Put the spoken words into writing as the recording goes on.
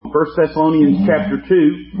1 Thessalonians chapter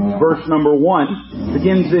 2, verse number 1,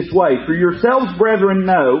 begins this way. For yourselves, brethren,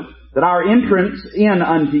 know that our entrance in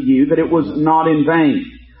unto you, that it was not in vain.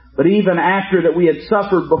 But even after that we had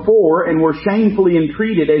suffered before and were shamefully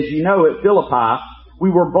entreated, as ye know, at Philippi, we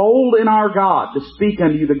were bold in our God to speak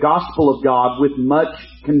unto you the gospel of God with much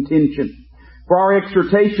contention. For our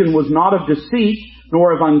exhortation was not of deceit,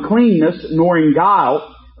 nor of uncleanness, nor in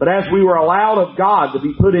guile, but as we were allowed of God to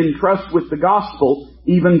be put in trust with the gospel,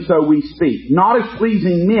 even so we speak. Not as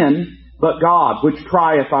pleasing men, but God, which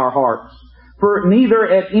trieth our hearts. For neither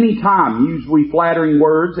at any time use we flattering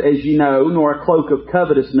words, as ye know, nor a cloak of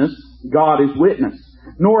covetousness, God is witness.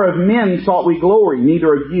 Nor of men sought we glory,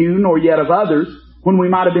 neither of you, nor yet of others, when we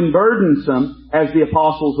might have been burdensome as the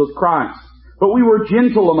apostles of Christ. But we were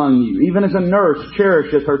gentle among you, even as a nurse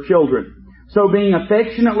cherisheth her children. So being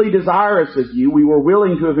affectionately desirous of you, we were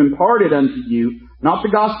willing to have imparted unto you, not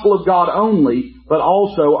the gospel of God only, but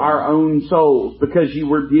also our own souls, because you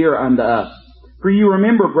were dear unto us. For you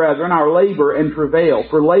remember, brethren, our labor and travail,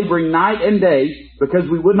 for laboring night and day, because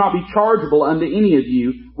we would not be chargeable unto any of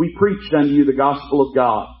you, we preached unto you the gospel of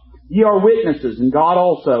God. Ye are witnesses, and God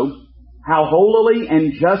also, how holily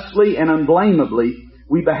and justly and unblameably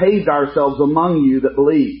we behaved ourselves among you that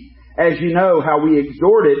believe. As you know how we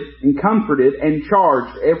exhorted and comforted and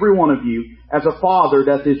charged every one of you, as a father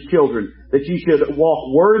doth his children, that ye should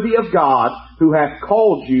walk worthy of God, who hath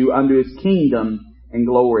called you unto His kingdom and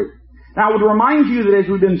glory. Now I would remind you that as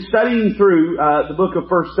we've been studying through the book of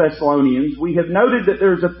 1 Thessalonians, we have noted that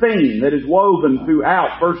there's a theme that is woven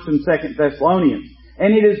throughout 1 and 2 Thessalonians,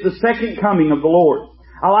 and it is the second coming of the Lord.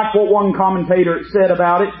 I like what one commentator said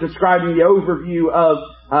about it, describing the overview of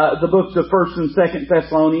the books of 1 and 2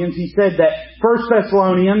 Thessalonians. He said that 1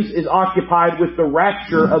 Thessalonians is occupied with the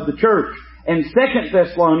rapture of the church, and 2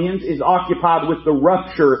 Thessalonians is occupied with the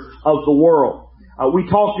rupture of the world. We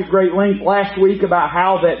talked at great length last week about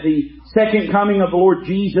how that the second coming of the Lord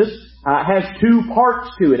Jesus has two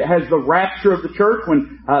parts to it. It has the rapture of the church,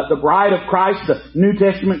 when the bride of Christ, the New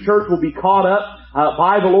Testament church, will be caught up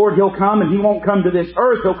by the Lord. He'll come, and He won't come to this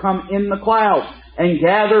earth. He'll come in the clouds and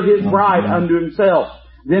gather His bride unto Himself.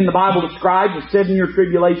 Then the Bible describes a 7-year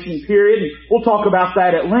tribulation period, and we'll talk about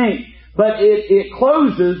that at length. But it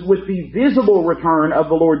closes with the visible return of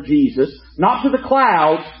the Lord Jesus, not to the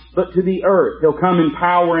clouds, but to the earth. He'll come in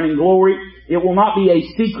power and in glory. It will not be a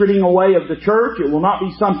secreting away of the church. It will not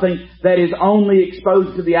be something that is only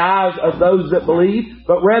exposed to the eyes of those that believe,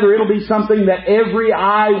 but rather it'll be something that every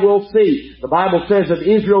eye will see. The Bible says of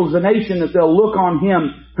Israel as a nation that they'll look on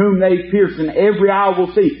Him whom they've pierced, and every eye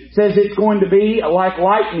will see. It says it's going to be like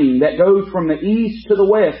lightning that goes from the east to the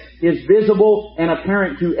west, is visible and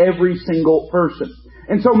apparent to every single person.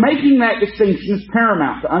 And so making that distinction is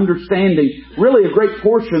paramount to understanding really a great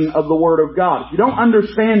portion of the Word of God. If you don't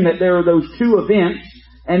understand that there are those two events,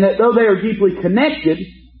 and that though they are deeply connected,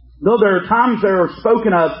 though there are times they are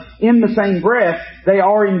spoken of in the same breath, they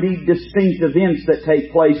are indeed distinct events that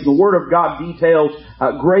take place. And the Word of God details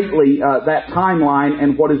greatly that timeline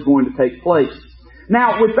and what is going to take place.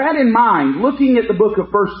 Now, with that in mind, looking at the book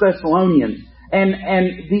of 1 Thessalonians and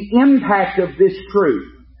the impact of this truth,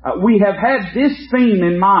 we have had this theme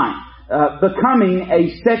in mind, becoming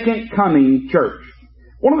a second coming church.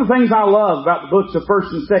 One of the things I love about the books of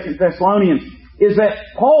 1 and 2 Thessalonians is that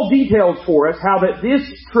Paul details for us how that this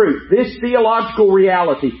truth, this theological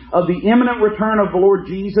reality of the imminent return of the Lord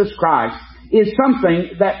Jesus Christ is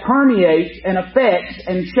something that permeates and affects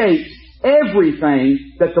and shapes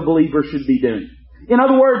everything that the believer should be doing. In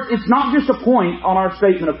other words, it's not just a point on our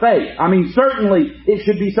statement of faith. I mean, certainly it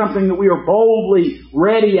should be something that we are boldly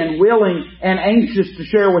ready and willing and anxious to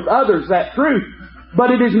share with others, that truth.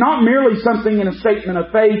 But it is not merely something in a statement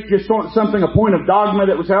of faith, just something, a point of dogma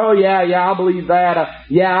that we say, oh yeah, I believe that,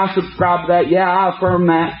 I subscribe to that, I affirm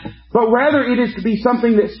that. But rather it is to be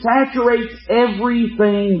something that saturates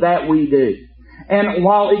everything that we do. And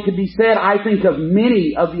while it could be said, I think of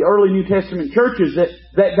many of the early New Testament churches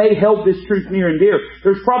that they held this truth near and dear.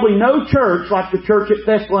 There's probably no church like the church at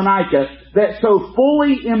Thessalonica that so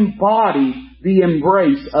fully embodied the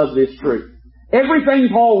embrace of this truth. Everything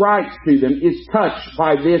Paul writes to them is touched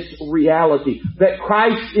by this reality, that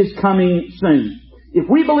Christ is coming soon. If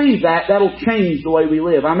we believe that, that'll change the way we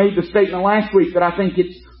live. I made the statement last week that I think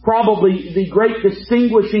it's probably the great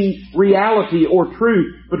distinguishing reality or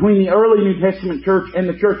truth between the early New Testament church and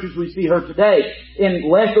the churches we see here today. In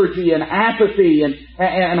lethargy and apathy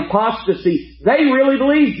and apostasy, they really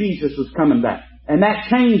believed Jesus was coming back. And that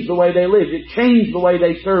changed the way they lived. It changed the way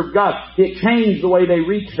they served God. It changed the way they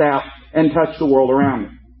reached out and touched the world around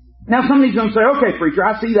them. Now somebody's going to say, okay, preacher,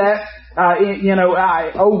 I see that,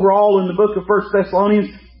 overall in the book of 1 Thessalonians.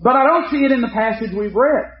 But I don't see it in the passage we've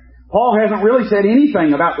read. Paul hasn't really said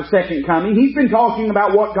anything about the second coming. He's been talking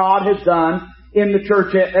about what God has done in the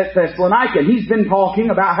church at Thessalonica. He's been talking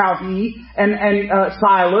about how he and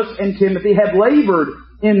Silas and Timothy have labored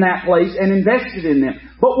in that place and invested in them.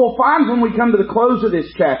 But we'll find when we come to the close of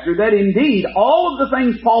this chapter that indeed all of the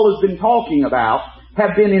things Paul has been talking about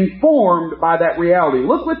have been informed by that reality.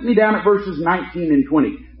 Look with me down at verses 19 and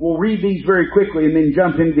 20. We'll read these very quickly and then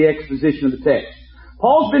jump into the exposition of the text.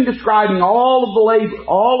 Paul's been describing all of the labor,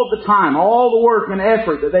 all of the time, all the work and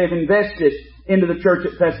effort that they have invested into the church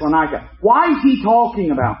at Thessalonica. Why is he talking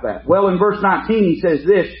about that? Well, in verse 19 he says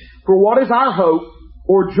this, "For what is our hope,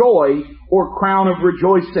 or joy, or crown of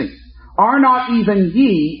rejoicing? Are not even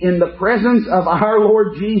ye in the presence of our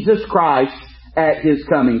Lord Jesus Christ at His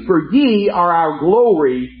coming? For ye are our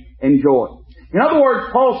glory and joy." In other words,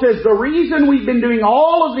 Paul says the reason we've been doing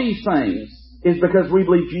all of these things is because we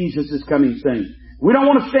believe Jesus is coming soon. We don't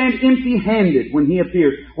want to stand empty-handed when He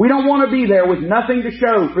appears. We don't want to be there with nothing to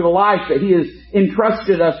show for the life that He has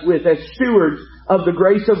entrusted us with as stewards of the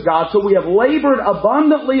grace of God. So we have labored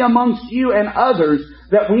abundantly amongst you and others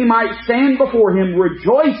that we might stand before Him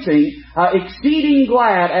rejoicing, exceeding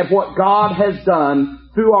glad at what God has done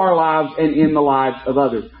through our lives and in the lives of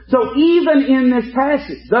others. So even in this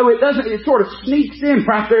passage, though it sort of sneaks in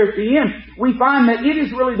right there at the end, we find that it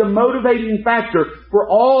is really the motivating factor for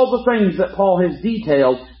all the things that Paul has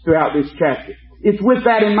detailed throughout this chapter. It's with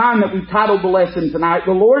that in mind that we've titled the lesson tonight,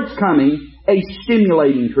 "The Lord's Coming, a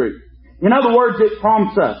Stimulating Truth." In other words, it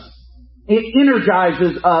prompts us. It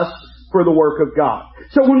energizes us for the work of God.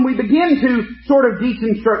 So when we begin to sort of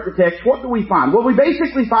deconstruct the text, what do we find? Well, we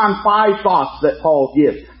basically find 5 thoughts that Paul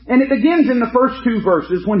gives. And it begins in the first 2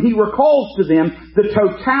 verses when he recalls to them the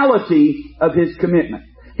totality of his commitment.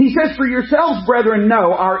 He says, "For yourselves, brethren,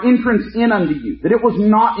 know our entrance in unto you, that it was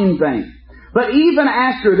not in vain. But even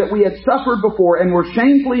after that we had suffered before and were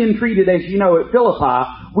shamefully entreated, as you know, at Philippi,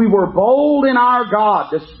 we were bold in our God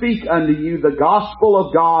to speak unto you the gospel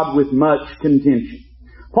of God with much contention."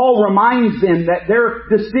 Paul reminds them that their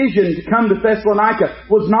decision to come to Thessalonica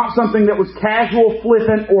was not something that was casual,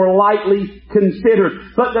 flippant, or lightly considered,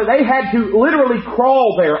 but that they had to literally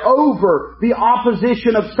crawl there over the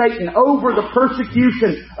opposition of Satan, over the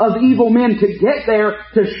persecution of evil men to get there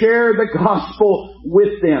to share the gospel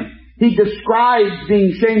with them. He describes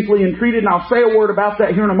being shamefully entreated, and I'll say a word about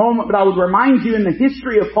that here in a moment, but I would remind you in the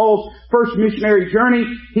history of Paul's first missionary journey,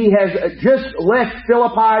 he has just left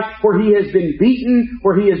Philippi where he has been beaten,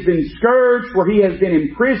 where he has been scourged, where he has been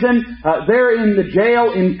imprisoned, there in the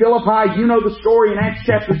jail in Philippi. You know the story in Acts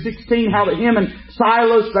chapter 16, how that him and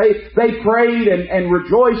Silas, they prayed and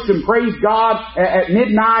rejoiced and praised God at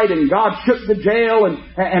midnight, and God shook the jail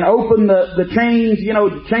and opened the chains,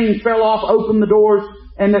 the chains fell off, opened the doors,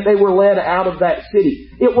 and that they were led out of that city.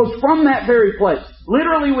 It was from that very place,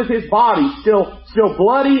 literally with his body still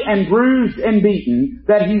bloody and bruised and beaten,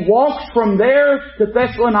 that he walks from there to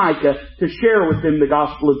Thessalonica to share with them the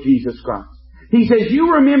gospel of Jesus Christ. He says,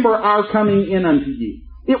 "You remember our coming in unto you."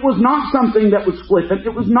 It was not something that was flippant.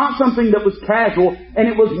 It was not something that was casual. And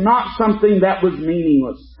it was not something that was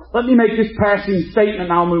meaningless. Let me make this passing statement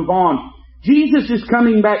and I'll move on. Jesus is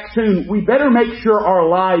coming back soon. We better make sure our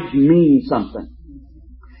lives mean something.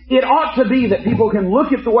 It ought to be that people can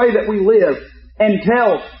look at the way that we live and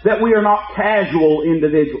tell that we are not casual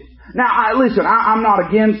individuals. Now, I'm not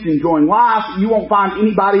against enjoying life. You won't find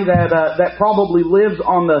anybody that probably lives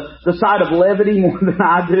on the side of levity more than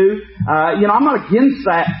I do. I'm not against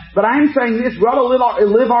that, but I am saying this: we ought to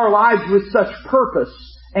live our lives with such purpose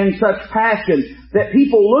and such passion that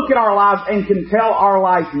people look at our lives and can tell our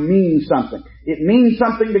life means something. It means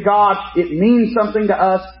something to God. It means something to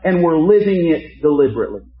us, and we're living it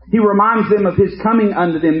deliberately. He reminds them of His coming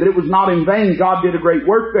unto them, that it was not in vain. God did a great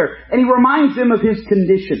work there. And He reminds them of His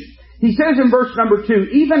condition. He says in verse number 2,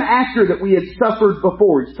 even after that we had suffered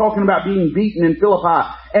before, He's talking about being beaten in Philippi,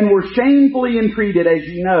 and were shamefully entreated, as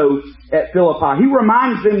you know, at Philippi. He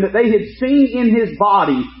reminds them that they had seen in His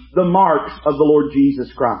body the marks of the Lord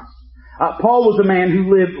Jesus Christ. Paul was a man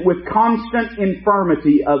who lived with constant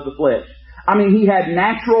infirmity of the flesh. He had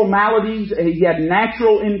natural maladies, he had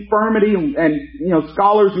natural infirmity, and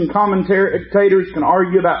scholars and commentators can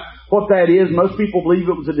argue about what that is. Most people believe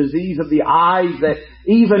it was a disease of the eyes that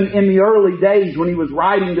even in the early days when he was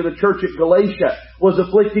writing to the church at Galatia was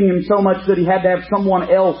afflicting him so much that he had to have someone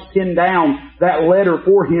else pin down that letter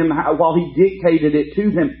for him while he dictated it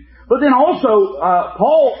to them. But then also,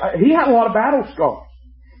 Paul, he had a lot of battle scars.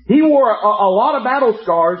 He wore a lot of battle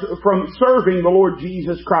scars from serving the Lord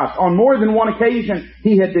Jesus Christ. On more than one occasion,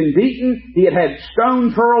 he had been beaten. He had had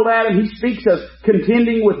stones hurled at him. He speaks of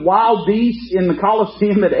contending with wild beasts in the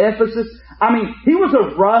Colosseum at Ephesus. I mean, he was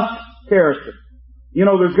a rough character. You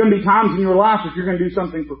know, there's going to be times in your life if you're going to do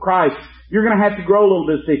something for Christ, you're going to have to grow a little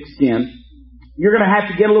bit of thick skin. You're going to have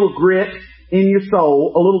to get a little grit in your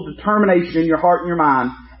soul, a little determination in your heart and your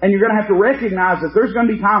mind. And you're going to have to recognize that there's going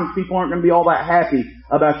to be times people aren't going to be all that happy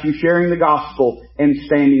about you sharing the gospel and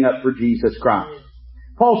standing up for Jesus Christ.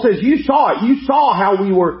 Paul says, you saw it. You saw how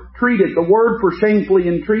we were treated. The word for shamefully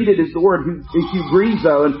entreated is the word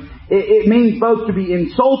hubrezo, and it means both to be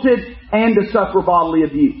insulted and to suffer bodily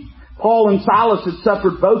abuse. Paul and Silas had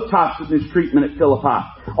suffered both types of mistreatment at Philippi.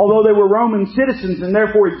 Although they were Roman citizens and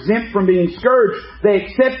therefore exempt from being scourged, they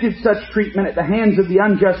accepted such treatment at the hands of the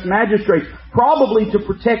unjust magistrates, probably to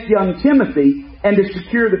protect young Timothy and to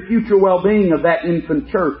secure the future well-being of that infant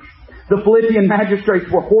church. The Philippian magistrates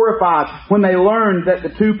were horrified when they learned that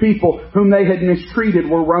the two people whom they had mistreated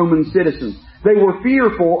were Roman citizens. They were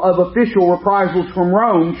fearful of official reprisals from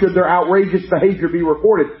Rome should their outrageous behavior be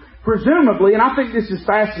reported. Presumably, and I think this is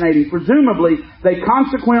fascinating, presumably they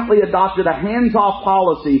consequently adopted a hands-off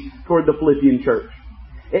policy toward the Philippian church.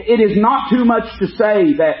 It is not too much to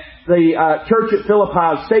say that the church at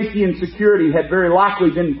Philippi's safety and security had very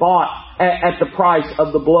likely been bought at the price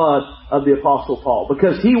of the blood of the Apostle Paul,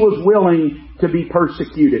 because he was willing to be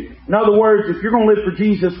persecuted. In other words, if you're going to live for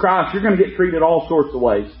Jesus Christ, you're going to get treated all sorts of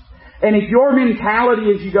ways. And if your mentality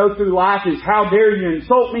as you go through life is, how dare you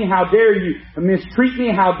insult me, how dare you mistreat me,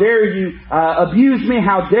 how dare you abuse me,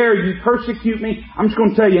 how dare you persecute me, I'm just going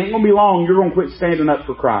to tell you, it ain't going to be long, you're going to quit standing up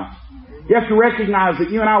for Christ. You have to recognize that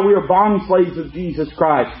you and I, we are bond slaves of Jesus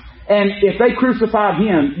Christ. And if they crucified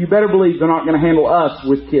Him, you better believe they're not going to handle us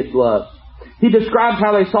with kid gloves. He describes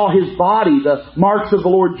how they saw His body, the marks of the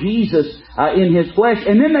Lord Jesus in His flesh,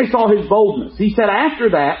 and then they saw His boldness. He said, after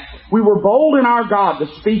that, we were bold in our God to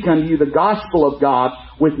speak unto you the gospel of God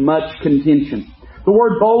with much contention. The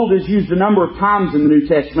word bold is used a number of times in the New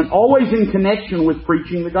Testament, always in connection with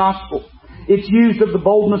preaching the gospel. It's used of the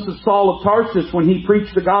boldness of Saul of Tarsus when he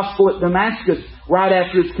preached the gospel at Damascus right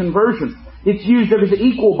after his conversion. It's used of his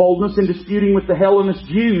equal boldness in disputing with the Hellenist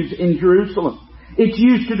Jews in Jerusalem. It's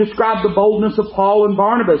used to describe the boldness of Paul and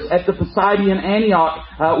Barnabas at the Pisidian Antioch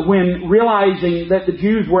when, realizing that the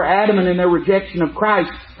Jews were adamant in their rejection of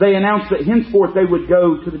Christ, they announced that henceforth they would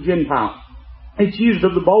go to the Gentiles. It's used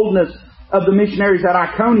of the boldness of the missionaries at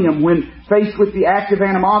Iconium when, faced with the active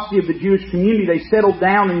animosity of the Jewish community, they settled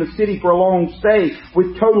down in the city for a long stay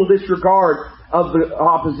with total disregard of the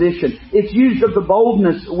opposition. It's used of the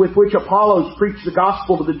boldness with which Apollos preached the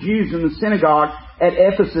gospel to the Jews in the synagogue at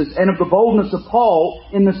Ephesus, and of the boldness of Paul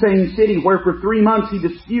in the same city, where for 3 months he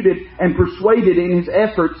disputed and persuaded in his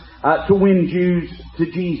efforts to win Jews to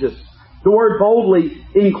Jesus. The word boldly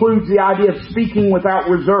includes the idea of speaking without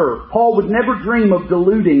reserve. Paul would never dream of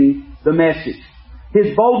diluting the message.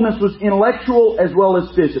 His boldness was intellectual as well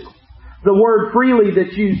as physical. The word freely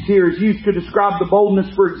that's used here is used to describe the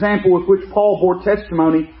boldness, for example, with which Paul bore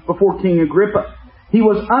testimony before King Agrippa. He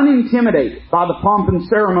was unintimidated by the pomp and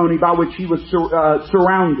ceremony by which he was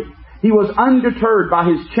surrounded. He was undeterred by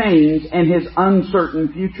his chains and his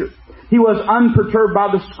uncertain future. He was unperturbed by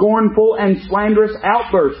the scornful and slanderous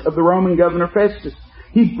outbursts of the Roman governor Festus.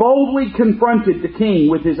 He boldly confronted the king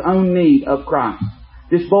with his own need of Christ.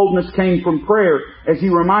 This boldness came from prayer, as he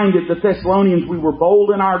reminded the Thessalonians, we were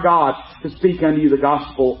bold in our God to speak unto you the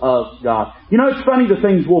gospel of God. You know, it's funny the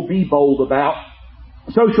things we'll be bold about.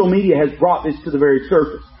 Social media has brought this to the very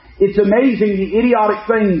surface. It's amazing the idiotic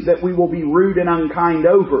things that we will be rude and unkind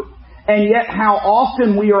over. And yet how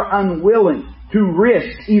often we are unwilling to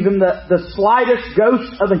risk even the slightest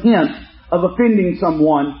ghost of a hint of offending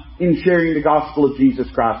someone in sharing the gospel of Jesus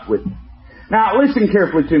Christ with them. Now, listen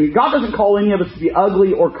carefully to me. God doesn't call any of us to be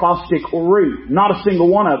ugly or caustic or rude. Not a single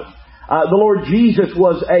one of us. The Lord Jesus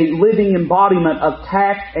was a living embodiment of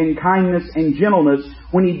tact and kindness and gentleness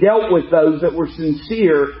when He dealt with those that were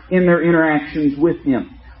sincere in their interactions with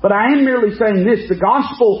Him. But I am merely saying this, the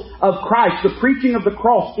gospel of Christ, the preaching of the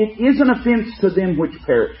cross, it is an offense to them which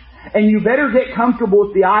perish. And you better get comfortable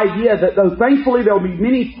with the idea that though thankfully there will be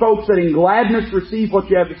many folks that in gladness receive what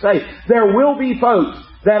you have to say, there will be folks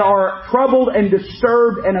that are troubled and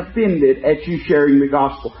disturbed and offended at you sharing the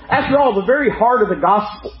gospel. After all, the very heart of the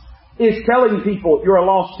gospel is telling people you're a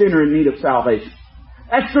lost sinner in need of salvation.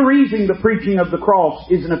 That's the reason the preaching of the cross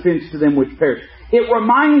is an offense to them which perish. It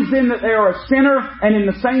reminds them that they are a sinner, and in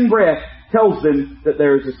the same breath tells them that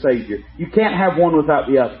there is a Savior. You can't have one without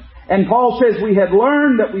the other. And Paul says we had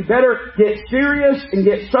learned that we better get serious and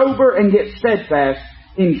get sober and get steadfast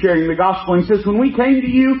in sharing the gospel. He says, when we came to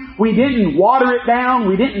you, we didn't water it down,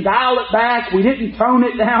 we didn't dial it back, we didn't tone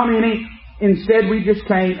it down any. Instead, we just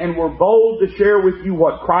came and were bold to share with you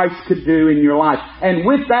what Christ could do in your life. And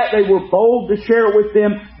with that, they were bold to share with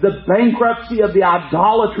them the bankruptcy of the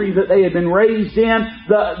idolatry that they had been raised in,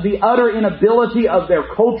 the utter inability of their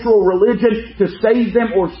cultural religion to save them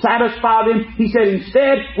or satisfy them. He said,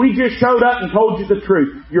 instead, we just showed up and told you the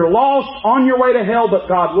truth. You're lost, on your way to hell, but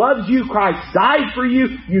God loves you. Christ died for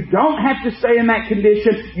you. You don't have to stay in that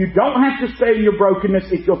condition. You don't have to stay in your brokenness.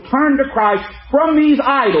 If you'll turn to Christ from these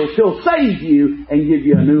idols, He'll save you and give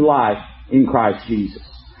you a new life in Christ Jesus.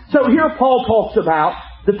 So here Paul talks about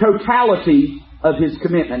the totality of his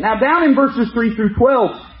commitment. Now down in verses 3 through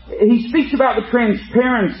 12, he speaks about the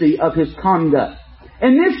transparency of his conduct.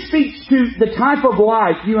 And this speaks to the type of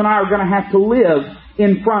life you and I are going to have to live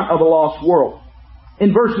in front of a lost world.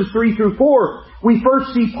 In verses 3 through 4, we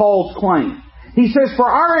first see Paul's claim. He says, for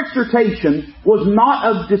our exhortation was not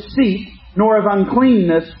of deceit, nor of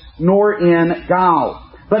uncleanness, nor in guile.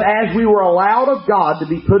 But as we were allowed of God to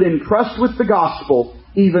be put in trust with the gospel,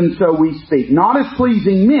 even so we speak. Not as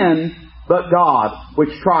pleasing men, but God, which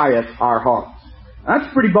trieth our hearts. That's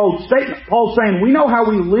a pretty bold statement. Paul's saying, we know how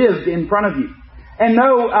we lived in front of you. And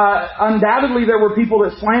though undoubtedly there were people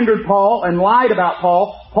that slandered Paul and lied about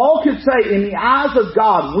Paul, Paul could say, in the eyes of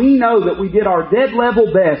God, we know that we did our dead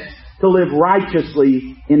level best to live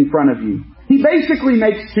righteously in front of you. He basically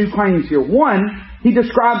makes two claims here. One, he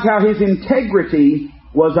describes how his integrity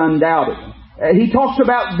was undoubted. He talks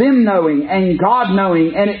about them knowing and God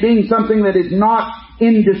knowing and it being something that is not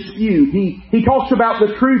in dispute. He talks about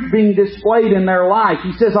the truth being displayed in their life.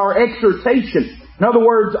 He says our exhortation, in other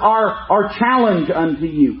words, our challenge unto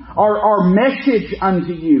you, our message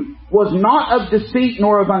unto you was not of deceit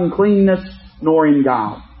nor of uncleanness nor in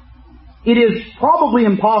guile. It is probably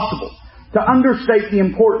impossible to understate the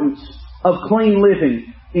importance of clean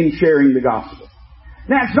living in sharing the gospel.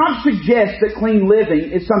 Now, it's not to suggest that clean living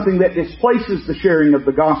is something that displaces the sharing of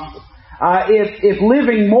the gospel. If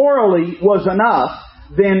living morally was enough,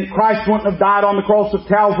 then Christ wouldn't have died on the cross of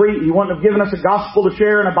Calvary. He wouldn't have given us a gospel to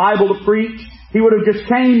share and a Bible to preach. He would have just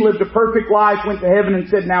came, lived a perfect life, went to heaven and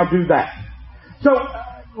said, now do that. So,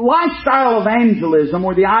 lifestyle evangelism,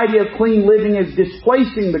 or the idea of clean living as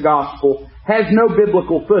displacing the gospel, has no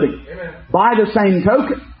biblical footing. Amen. By the same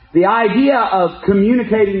token, the idea of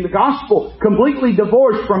communicating the gospel completely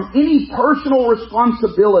divorced from any personal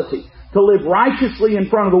responsibility to live righteously in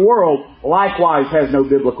front of the world likewise has no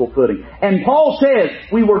biblical footing. And Paul says,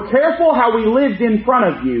 we were careful how we lived in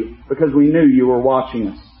front of you because we knew you were watching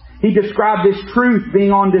us. He described this truth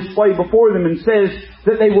being on display before them and says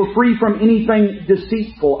that they were free from anything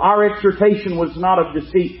deceitful. Our exhortation was not of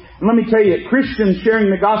deceit. And let me tell you, Christians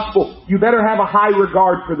sharing the gospel, you better have a high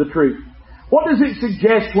regard for the truth. What does it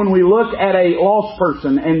suggest when we look at a lost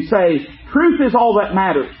person and say, truth is all that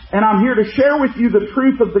matters, and I'm here to share with you the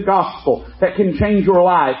truth of the gospel that can change your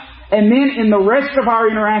life, and then in the rest of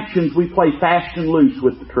our interactions we play fast and loose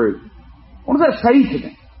with the truth? What does that say to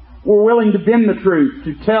them? We're willing to bend the truth,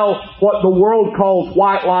 to tell what the world calls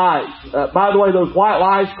white lies. By the way, those white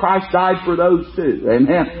lies, Christ died for those too.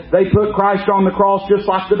 Amen. They put Christ on the cross just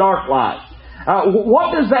like the dark lies.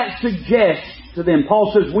 What does that suggest to them?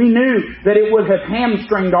 Paul says, we knew that it would have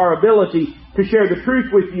hamstringed our ability to share the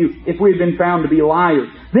truth with you if we had been found to be liars.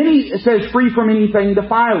 Then he says, free from anything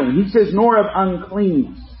defiling. He says, nor of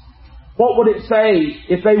uncleanness. What would it say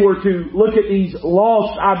if they were to look at these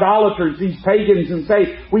lost idolaters, these pagans, and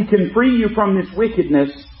say, we can free you from this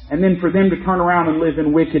wickedness, and then for them to turn around and live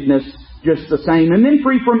in wickedness just the same, and then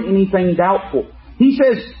free from anything doubtful. He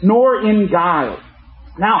says, nor in guile.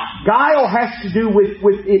 Now, guile has to do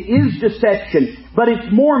with it is deception, but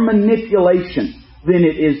it's more manipulation than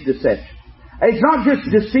it is deception. It's not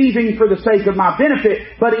just deceiving for the sake of my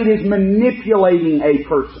benefit, but it is manipulating a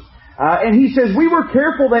person. And he says, we were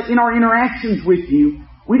careful that in our interactions with you,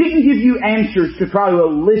 we didn't give you answers to try to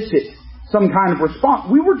elicit some kind of response.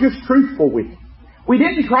 We were just truthful with you. We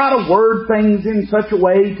didn't try to word things in such a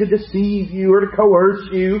way to deceive you or to coerce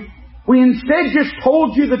you. We instead just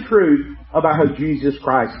told you the truth about how Jesus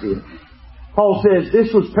Christ did. Paul says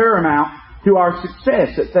this was paramount to our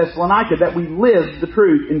success at Thessalonica, that we lived the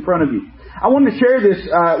truth in front of you. I wanted to share this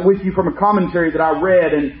with you from a commentary that I read,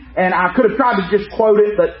 and I could have tried to just quote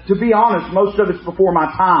it, but to be honest, most of it's before my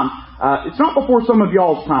time. It's not before some of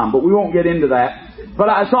y'all's time, but we won't get into that.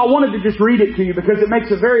 So I wanted to just read it to you because it makes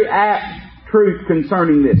a very apt truth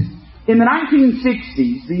concerning this. In the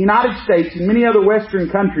 1960s, the United States and many other Western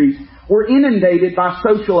countries were inundated by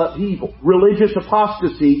social upheaval, religious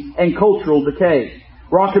apostasy, and cultural decay.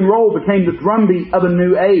 Rock and roll became the drumbeat of a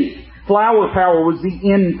new age. Flower power was the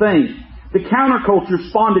in thing. The counterculture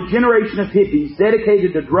spawned a generation of hippies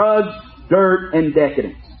dedicated to drugs, dirt, and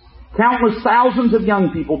decadence. Countless thousands of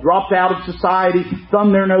young people dropped out of society,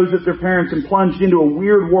 thumbed their nose at their parents, and plunged into a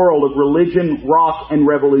weird world of religion, rock, and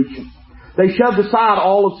revolution. They shoved aside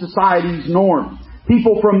all of society's norms.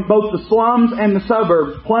 People from both the slums and the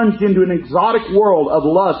suburbs plunged into an exotic world of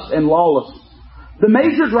lust and lawlessness. The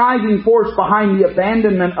major driving force behind the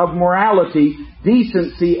abandonment of morality,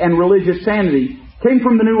 decency, and religious sanity came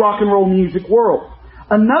from the new rock and roll music world.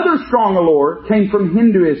 Another strong allure came from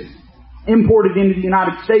Hinduism, imported into the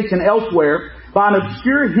United States and elsewhere by an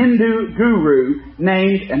obscure Hindu guru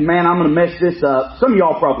named, and man, I'm going to mess this up. Some of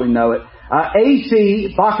y'all probably know it.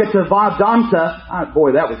 A.C. Bhaktivedanta.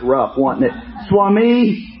 Boy, that was rough, wasn't it?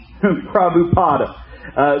 Swami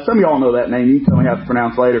Prabhupada. Some of y'all know that name. You can tell me how to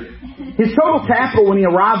pronounce later. His total capital when he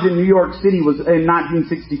arrived in New York City in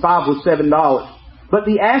 1965 was $7. But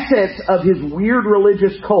the assets of his weird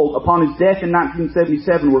religious cult upon his death in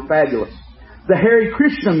 1977 were fabulous. The Hare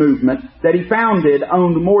Krishna movement that he founded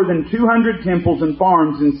owned more than 200 temples and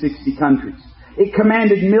farms in 60 countries. It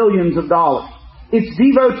commanded millions of dollars. Its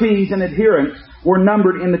devotees and adherents were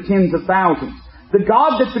numbered in the tens of thousands. The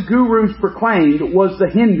god that the gurus proclaimed was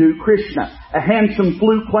the Hindu Krishna, a handsome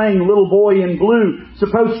flute-playing little boy in blue,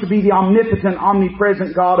 supposed to be the omnipotent,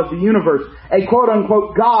 omnipresent God of the universe, a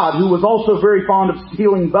quote-unquote God who was also very fond of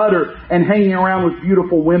stealing butter and hanging around with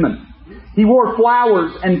beautiful women. He wore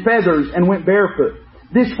flowers and feathers and went barefoot.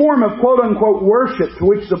 This form of quote-unquote worship to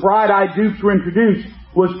which the bright-eyed dupes were introduced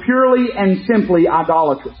was purely and simply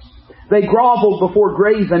idolatrous. They groveled before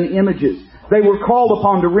graven images. They were called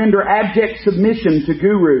upon to render abject submission to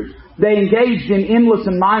gurus. They engaged in endless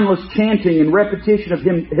and mindless chanting and repetition of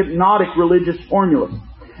hypnotic religious formulas.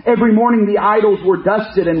 Every morning the idols were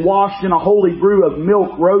dusted and washed in a holy brew of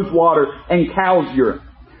milk, rose water, and cow's urine.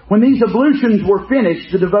 When these ablutions were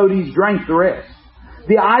finished, the devotees drank the rest.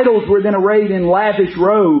 The idols were then arrayed in lavish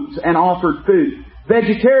robes and offered food.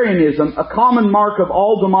 Vegetarianism, a common mark of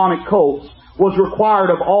all demonic cults, was required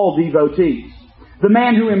of all devotees. The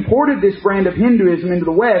man who imported this brand of Hinduism into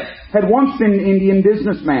the West had once been an Indian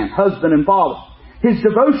businessman, husband and father. His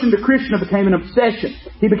devotion to Krishna became an obsession.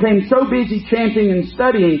 He became so busy chanting and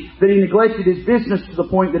studying that he neglected his business to the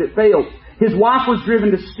point that it failed. His wife was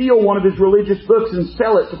driven to steal one of his religious books and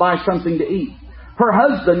sell it to buy something to eat. Her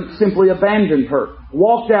husband simply abandoned her,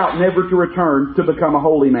 walked out never to return to become a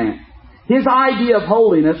holy man. His idea of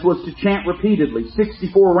holiness was to chant repeatedly,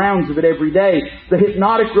 64 rounds of it every day, the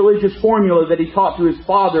hypnotic religious formula that he taught to his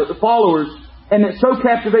followers, and that so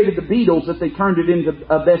captivated the Beatles that they turned it into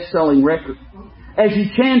a best-selling record. As he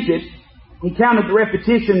chanted, he counted the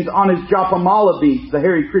repetitions on his Japamala beads, the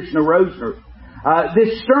Hare Krishna rosary.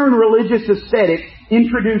 This stern religious ascetic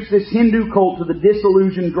introduced this Hindu cult to the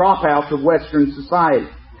disillusioned dropouts of Western society.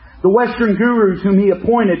 The Western gurus whom he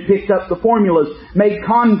appointed picked up the formulas, made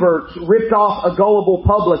converts, ripped off a gullible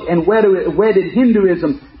public, and wedded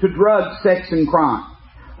Hinduism to drugs, sex, and crime.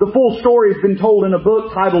 The full story has been told in a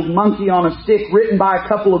book titled Monkey on a Stick, written by a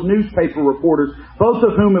couple of newspaper reporters, both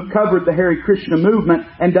of whom have covered the Hare Krishna movement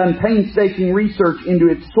and done painstaking research into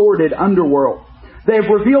its sordid underworld. They have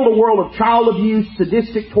revealed a world of child abuse,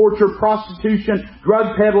 sadistic torture, prostitution,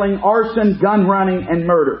 drug peddling, arson, gun running, and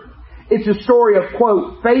murder. It's a story of,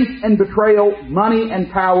 quote, faith and betrayal, money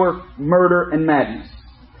and power, murder and madness.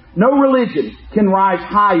 No religion can rise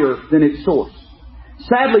higher than its source.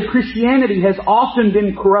 Sadly, Christianity has often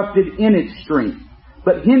been corrupted in its stream,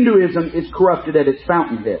 but Hinduism is corrupted at its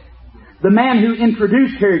fountainhead. The man who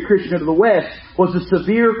introduced Hare Krishna to the West was a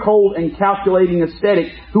severe, cold, and calculating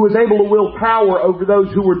ascetic who was able to wield power over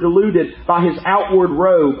those who were deluded by his outward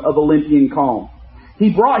robe of Olympian calm.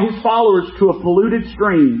 He brought his followers to a polluted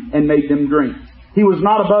stream and made them drink. He was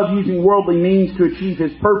not above using worldly means to achieve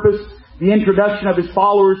his purpose, the introduction of his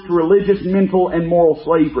followers to religious, mental, and moral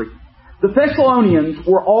slavery. The Thessalonians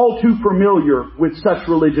were all too familiar with such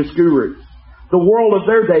religious gurus. The world of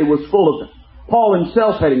their day was full of them. Paul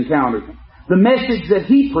himself had encountered them. The message that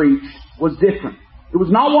he preached was different. It was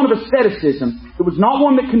not one of asceticism. It was not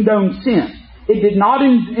one that condoned sin. It did not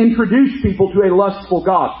introduce people to a lustful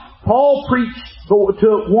God. Paul preached to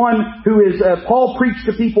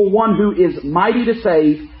people one who is mighty to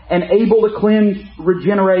save and able to cleanse,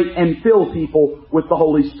 regenerate, and fill people with the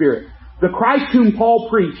Holy Spirit. The Christ whom Paul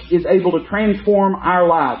preached is able to transform our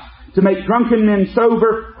lives, to make drunken men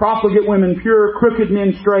sober, profligate women pure, crooked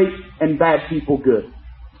men straight, and bad people good.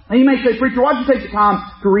 Now you may say, preacher, why'd you take the time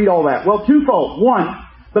to read all that? Well, twofold. One,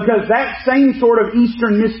 because that same sort of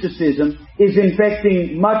Eastern mysticism is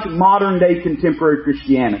infecting much modern-day contemporary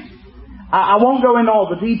Christianity. I won't go into all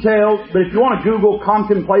the details, but if you want to Google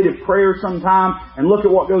contemplative prayer sometime and look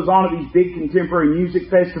at what goes on at these big contemporary music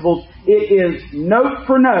festivals, it is note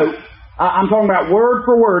for note, I'm talking about word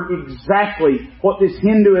for word, exactly what this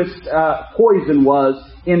Hinduist poison was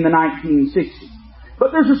in the 1960s.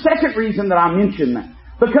 But there's a second reason that I mention that.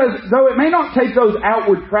 Because though it may not take those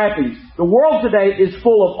outward trappings, the world today is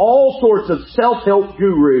full of all sorts of self-help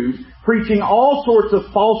gurus preaching all sorts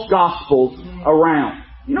of false gospels around.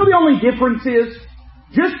 You know the only difference is,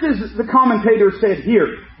 just as the commentator said here,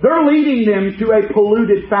 they're leading them to a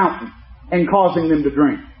polluted fountain and causing them to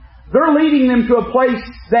drink. They're leading them to a place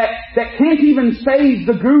that can't even save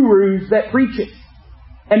the gurus that preach it.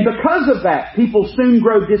 And because of that, people soon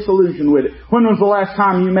grow disillusioned with it. When was the last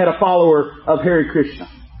time you met a follower of Hare Krishna?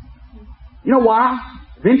 You know why?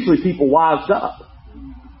 Eventually people wised up.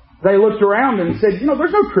 They looked around and said,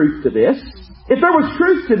 there's no truth to this. If there was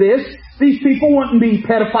truth to this, these people wouldn't be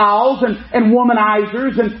pedophiles and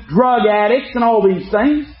womanizers and drug addicts and all these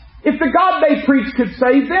things. If the God they preach could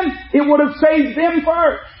save them, it would have saved them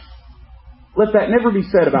first. Let that never be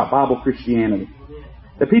said about Bible Christianity.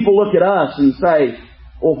 That people look at us and say,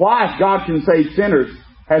 well, why, if God can save sinners,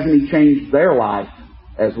 hasn't He changed their life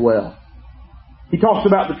as well? He talks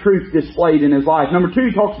about the truth displayed in His life. Number 2,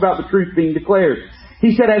 He talks about the truth being declared.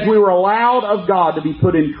 He said, as we were allowed of God to be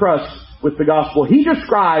put in trust with the gospel. He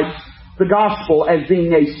describes the gospel as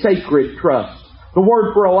being a sacred trust. The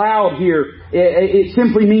word for allowed here, it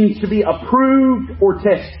simply means to be approved or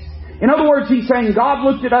tested. In other words, He's saying God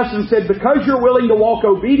looked at us and said, because you're willing to walk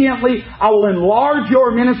obediently, I will enlarge your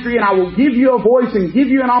ministry and I will give you a voice and give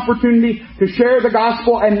you an opportunity to share the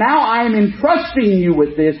gospel. And now I am entrusting you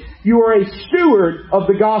with this. You are a steward of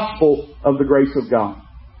the gospel of the grace of God.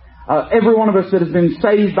 Every one of us that has been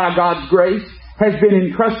saved by God's grace has been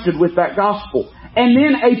entrusted with that gospel. And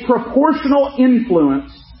then a proportional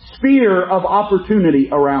influence, sphere of opportunity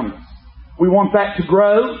around us. We want that to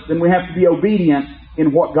grow, then we have to be obedient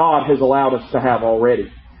in what God has allowed us to have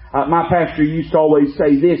already. My pastor used to always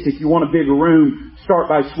say this, if you want a bigger room, start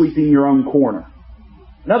by sweeping your own corner.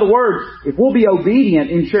 In other words, if we'll be obedient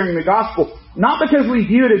in sharing the gospel, not because we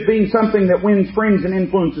view it as being something that wins friends and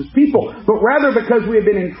influences people, but rather because we have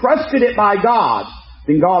been entrusted it by God,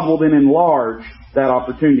 then God will then enlarge that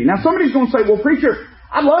opportunity. Now somebody's going to say, well, preacher,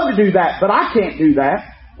 I'd love to do that, but I can't do that.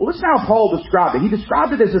 Well, listen how Paul described it. He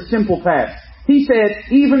described it as a simple task. He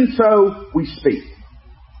said, even so we speak.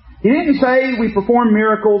 He didn't say we perform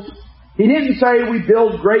miracles. He didn't say we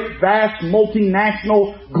build great, vast,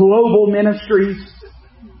 multinational, global ministries.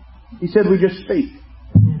 He said we just speak.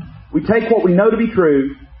 We take what we know to be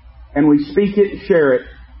true and we speak it and share it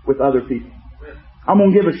with other people. I'm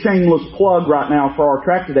going to give a shameless plug right now for our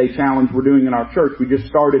Track Today challenge we're doing in our church. We just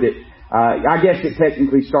started it. I guess it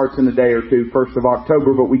technically starts in a day or two, 1st of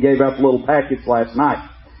October, but we gave out the little packets last night.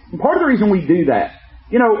 And part of the reason we do that,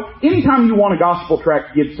 anytime you want a gospel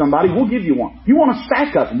tract to give somebody, we'll give you one. If you want a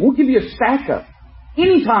stack of them, we'll give you a stack of them.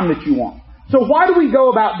 Anytime that you want. So why do we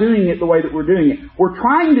go about doing it the way that we're doing it? We're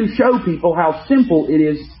trying to show people how simple it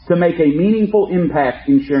is to make a meaningful impact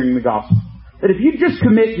in sharing the gospel. That if you just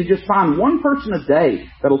commit to just find one person a day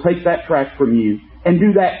that'll take that tract from you and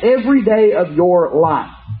do that every day of your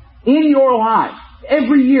life. In your life,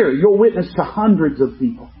 every year, you'll witness to hundreds of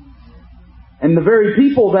people. And the very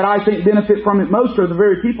people that I think benefit from it most are the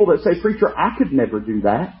very people that say, preacher, I could never do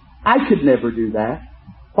that. I could never do that.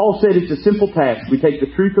 Paul said it's a simple task. We take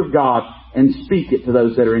the truth of God and speak it to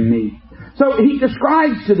those that are in need. So he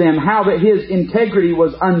describes to them how that his integrity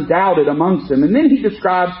was undoubted amongst them. And then he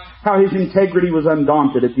describes how his integrity was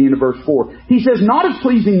undaunted at the end of verse 4. He says, not as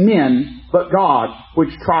pleasing men, but God,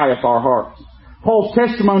 which trieth our hearts. Paul's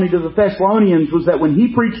testimony to the Thessalonians was that when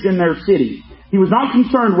he preached in their city, he was not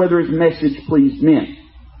concerned whether his message pleased men.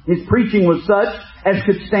 His preaching was such as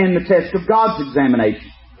could stand the test of God's examination.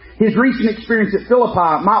 His recent experience at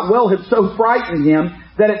Philippi might well have so frightened him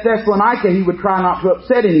that at Thessalonica he would try not to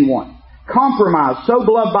upset anyone. Compromise, so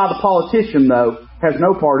beloved by the politician, though, has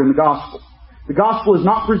no part in the gospel. The gospel is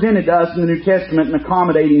not presented to us in the New Testament in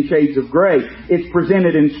accommodating shades of gray. It's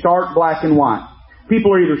presented in stark black and white.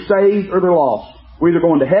 People are either saved or they're lost. We're either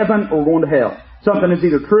going to heaven or we're going to hell. Something is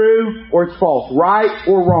either true or it's false, right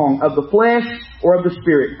or wrong, of the flesh or of the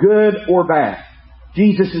spirit, good or bad.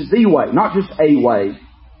 Jesus is the way, not just a way.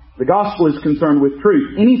 The gospel is concerned with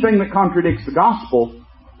truth. Anything that contradicts the gospel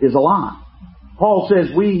is a lie. Paul says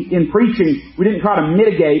in preaching, we didn't try to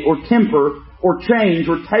mitigate or temper or change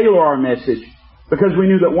or tailor our message because we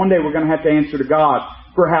knew that one day we're going to have to answer to God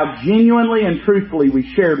for how genuinely and truthfully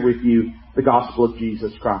we shared with you the gospel of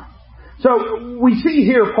Jesus Christ. So we see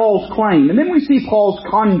here Paul's claim, and then we see Paul's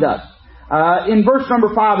conduct. In verse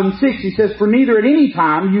number 5 and 6, he says, "For neither at any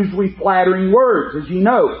time use we flattering words, as ye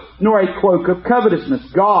know, nor a cloak of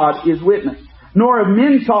covetousness. God is witness. Nor of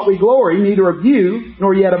men sought we glory, neither of you,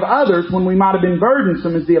 nor yet of others, when we might have been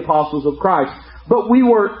burdensome as the apostles of Christ. But we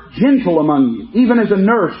were gentle among you, even as a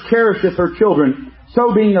nurse cherisheth her children,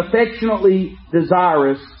 so being affectionately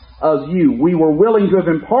desirous of you. We were willing to have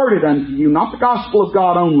imparted unto you, not the gospel of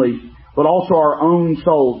God only, but also our own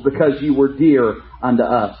souls, because you were dear unto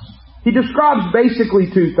us." He describes basically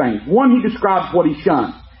two things. One, he describes what he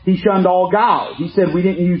shunned. He shunned all guile. He said we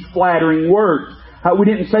didn't use flattering words. We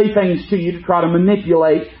didn't say things to you to try to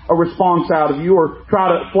manipulate a response out of you or try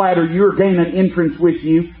to flatter you or gain an entrance with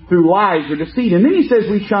you through lies or deceit. And then he says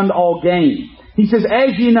we shunned all gain. He says,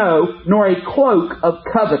 "As ye know, nor a cloak of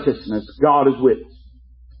covetousness, God is witness."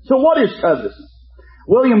 So what is covetousness?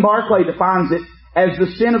 William Barclay defines it as the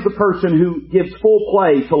sin of the person who gives full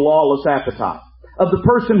play to lawless appetite, of the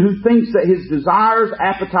person who thinks that his desires,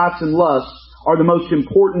 appetites, and lusts are the most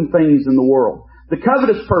important things in the world. The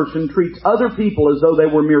covetous person treats other people as though they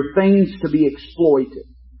were mere things to be exploited.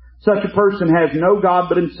 Such a person has no God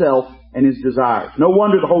but himself and his desires. No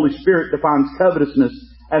wonder the Holy Spirit defines covetousness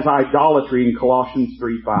as idolatry in Colossians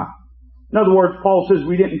 3:5. In other words, Paul says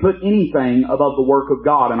we didn't put anything above the work of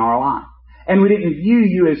God in our life. And we didn't view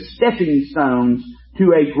you as stepping stones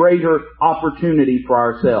to a greater opportunity for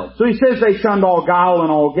ourselves. So he says they shunned all guile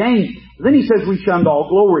and all gain. Then he says we shunned all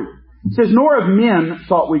glory. He says, "Nor of men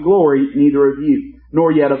sought we glory, neither of you,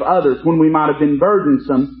 nor yet of others, when we might have been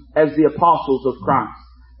burdensome as the apostles of Christ."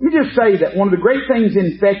 Let me just say that one of the great things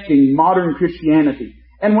infecting modern Christianity,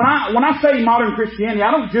 and when I say modern Christianity, I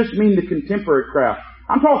don't just mean the contemporary crowd.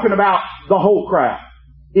 I'm talking about the whole crowd,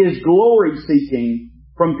 is glory seeking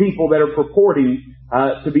from people that are purporting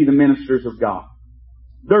to be the ministers of God.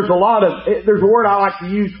 There's a word I like to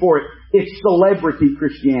use for it. It's celebrity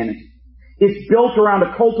Christianity. It's built around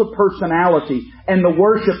a cult of personality and the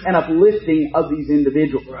worship and uplifting of these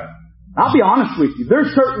individuals. Right. I'll be honest with you.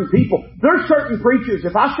 There's certain people, there's certain preachers,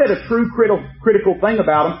 if I said a true critical thing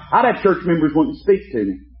about them, I'd have church members wouldn't speak to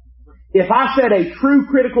me. If I said a true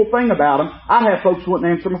critical thing about them, I'd have folks who wouldn't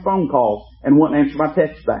answer my phone calls and wouldn't answer my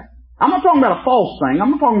texts back. I'm not talking about a false thing. I'm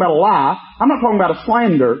not talking about a lie. I'm not talking about a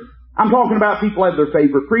slander. I'm talking about people have their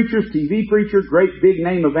favorite preachers, TV preachers, great big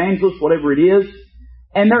name evangelists, whatever it is.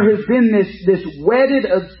 And there has been this wedded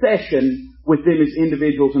obsession with them as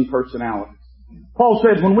individuals and personalities. Paul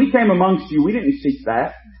said, when we came amongst you, we didn't seek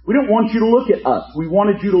that. We didn't want you to look at us. We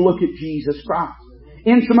wanted you to look at Jesus Christ.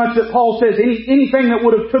 Insomuch that Paul says anything that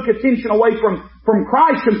would have took attention away from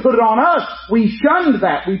Christ and put it on us, we shunned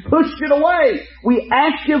that. We pushed it away. We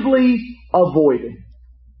actively avoided.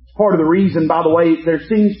 It's part of the reason, by the way, there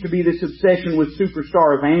seems to be this obsession with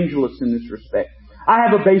superstar evangelists in this respect. I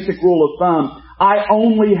have a basic rule of thumb. I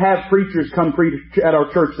only have preachers come preach at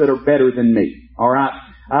our church that are better than me. Alright?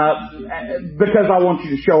 Because I want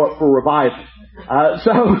you to show up for revival.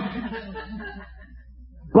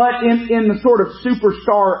 But in the sort of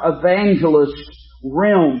superstar evangelist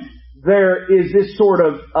realm, there is this sort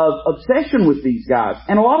of obsession with these guys.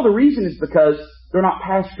 And a lot of the reason is because they're not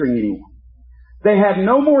pastoring anyone. They have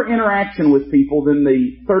no more interaction with people than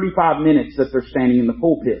the 35 minutes that they're standing in the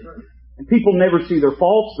pulpit. And people never see their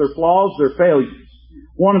faults, their flaws, their failures.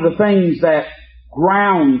 One of the things that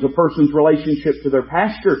grounds a person's relationship to their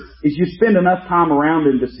pastor is you spend enough time around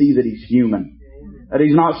him to see that he's human. That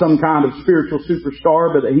he's not some kind of spiritual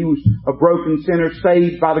superstar, but that he was a broken sinner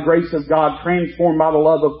saved by the grace of God, transformed by the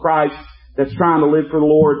love of Christ, that's trying to live for the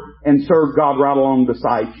Lord and serve God right along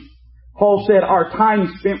beside you. Paul said, our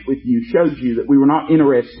time spent with you showed you that we were not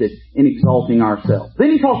interested in exalting ourselves.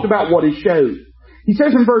 Then he talked about what it showed. He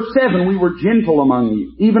says in verse 7, we were gentle among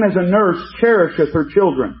you, even as a nurse cherisheth her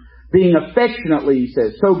children, being affectionately, he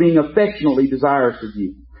says, so being affectionately desirous of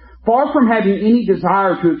you. Far from having any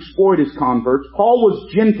desire to exploit his converts, Paul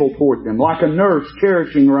was gentle toward them, like a nurse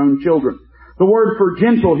cherishing her own children. The word for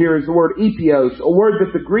gentle here is the word epios, a word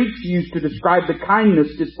that the Greeks used to describe the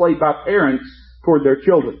kindness displayed by parents toward their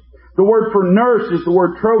children. The word for nurse is the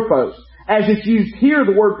word trophos. As it's used here,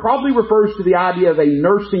 the word probably refers to the idea of a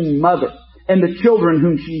nursing mother and the children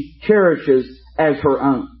whom she cherishes as her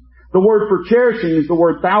own. The word for cherishing is the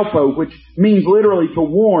word thalpo, which means literally to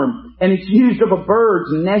warm, and it's used of a bird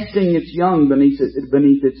nesting its young beneath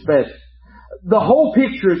its feathers. The whole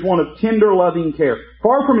picture is one of tender, loving care.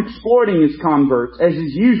 Far from exploiting his converts, as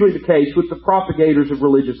is usually the case with the propagators of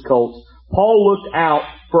religious cults, Paul looked out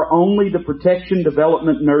for only the protection,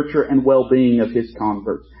 development, nurture, and well-being of his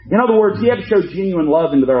converts. In other words, he had to show genuine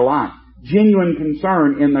love into their life, genuine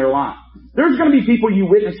concern in their life. There's going to be people you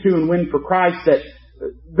witness to and win for Christ that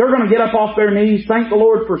they're going to get up off their knees, thank the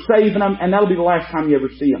Lord for saving them, and that'll be the last time you ever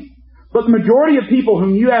see them. But the majority of people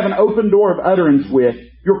whom you have an open door of utterance with,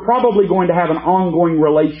 you're probably going to have an ongoing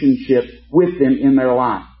relationship with them in their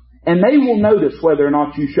life. And they will notice whether or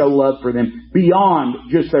not you show love for them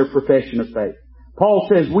beyond just their profession of faith. Paul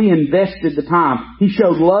says we invested the time. He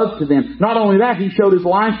showed love to them. Not only that, he showed his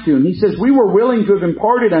life to them. He says we were willing to have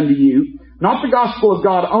imparted unto you not the gospel of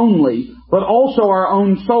God only, but also our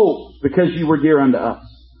own souls, because you were dear unto us.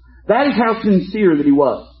 That is how sincere that he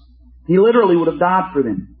was. He literally would have died for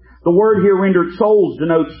them. The word here rendered souls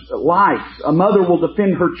denotes lives. A mother will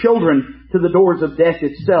defend her children to the doors of death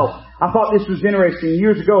itself. I thought this was interesting.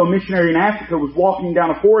 Years ago, a missionary in Africa was walking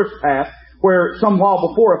down a forest path where some while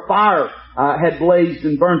before a fire had blazed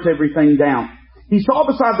and burnt everything down. He saw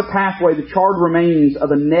beside the pathway the charred remains of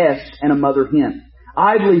a nest and a mother hen.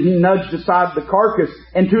 Idly he nudged aside the carcass,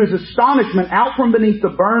 and to his astonishment, out from beneath the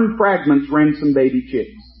burned fragments ran some baby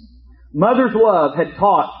chicks. Mother's love had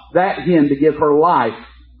taught that hen to give her life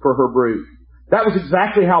for her brood. That was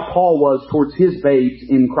exactly how Paul was towards his babes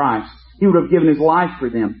in Christ. He would have given his life for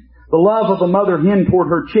them. The love of a mother hen toward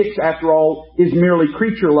her chicks, after all, is merely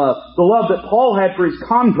creature love. The love that Paul had for his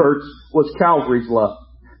converts was Calvary's love.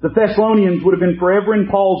 The Thessalonians would have been forever in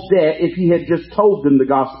Paul's debt if he had just told them the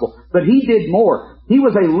gospel. But he did more. He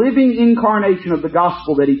was a living incarnation of the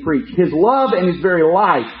gospel that he preached. His love and his very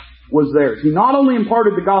life was theirs. He not only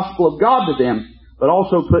imparted the gospel of God to them, but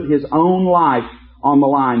also put his own life on the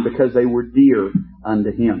line because they were dear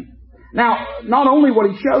unto him. Now, not only what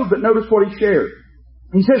he showed, but notice what he shared.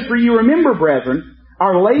 He says, for you remember, brethren,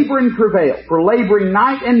 our labor and travail, for laboring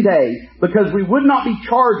night and day, because we would not be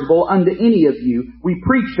chargeable unto any of you, we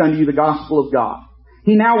preached unto you the gospel of God.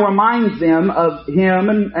 He now reminds them of him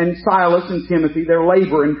and Silas and Timothy, their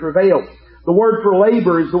labor and travail. The word for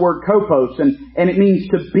labor is the word kopos, and it means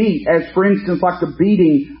to beat, as for instance like the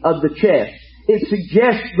beating of the chest. It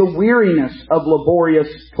suggests the weariness of laborious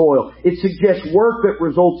toil. It suggests work that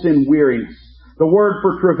results in weariness. The word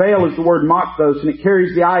for travail is the word makthos, and it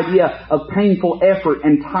carries the idea of painful effort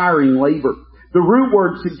and tiring labor. The root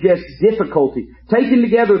word suggests difficulty. Taken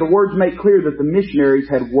together, the words make clear that the missionaries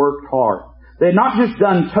had worked hard. They had not just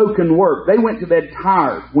done token work. They went to bed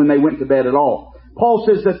tired when they went to bed at all. Paul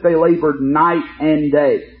says that they labored night and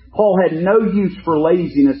day. Paul had no use for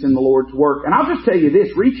laziness in the Lord's work. And I'll just tell you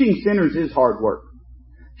this, reaching sinners is hard work.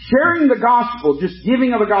 Sharing the gospel, just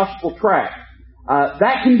giving of a gospel tract,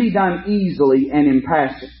 that can be done easily and in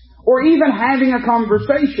passing. Or even having a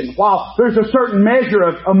conversation. While there's a certain measure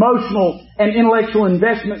of emotional and intellectual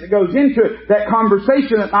investment that goes into it, that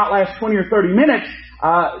conversation that might last 20 or 30 minutes,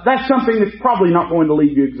 that's something that's probably not going to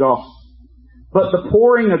leave you exhausted. But the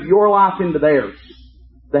pouring of your life into theirs,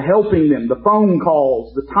 the helping them, the phone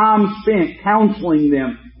calls, the time spent counseling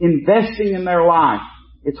them, investing in their life,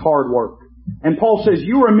 it's hard work. And Paul says,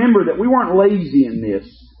 you remember that we weren't lazy in this,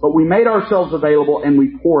 but we made ourselves available and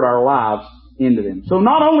we poured our lives into them. So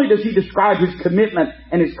not only does he describe his commitment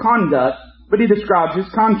and his conduct, but he describes his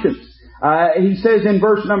conscience. He says in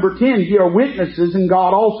verse number 10, ye are witnesses in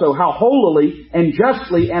God also, how holily and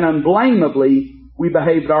justly and unblameably we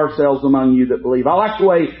behaved ourselves among you that believe. I like the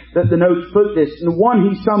way that the notes put this. In one,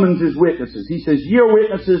 he summons his witnesses. He says, ye are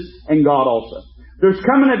witnesses and God also. There's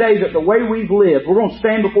coming a day that the way we've lived, we're going to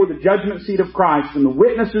stand before the judgment seat of Christ and the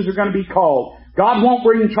witnesses are going to be called. God won't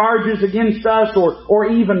bring charges against us or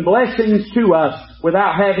even blessings to us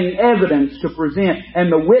without having evidence to present.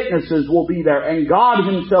 And the witnesses will be there. And God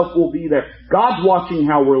himself will be there. God's watching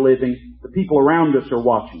how we're living. The people around us are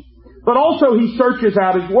watching. But also he searches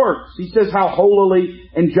out his works. He says how holily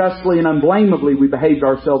and justly and unblameably we behaved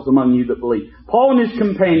ourselves among you that believe. Paul and his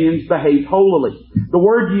companions behaved holily. The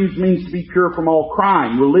word used means to be pure from all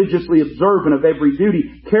crime, religiously observant of every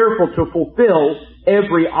duty, careful to fulfill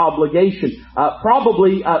every obligation.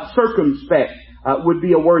 Probably circumspect would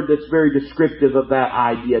be a word that's very descriptive of that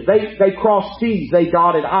idea. They crossed T's, they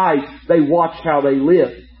dotted I's, they watched how they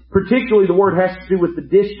lived. Particularly the word has to do with the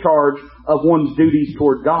discharge of one's duties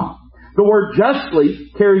toward God. The word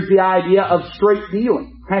justly carries the idea of straight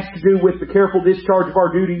dealing. It has to do with the careful discharge of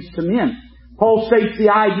our duties to men. Paul states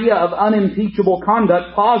the idea of unimpeachable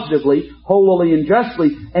conduct positively, holily and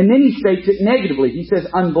justly, and then he states it negatively. He says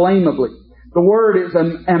unblameably. The word is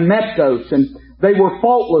ameptos, and they were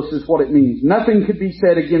faultless is what it means. Nothing could be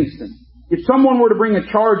said against them. If someone were to bring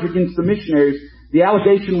a charge against the missionaries, the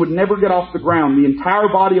allegation would never get off the ground. The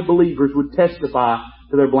entire body of believers would testify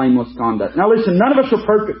to their blameless conduct. Now listen, none of us are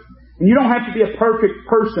perfect. And you don't have to be a perfect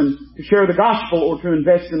person to share the gospel or to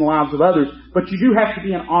invest in the lives of others, but you do have to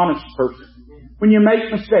be an honest person. When you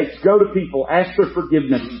make mistakes, go to people, ask their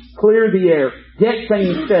forgiveness, clear the air, get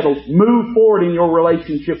things settled, move forward in your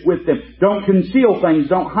relationship with them. Don't conceal things,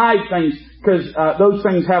 don't hide things, because those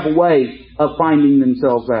things have a way of finding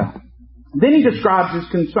themselves out. Then he describes his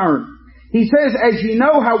concern. He says, as you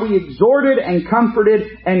know how we exhorted and comforted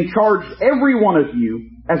and charged every one of you,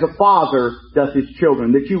 as a father doth his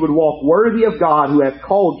children, that you would walk worthy of God who hath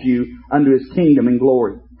called you unto his kingdom and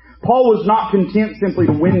glory. Paul was not content simply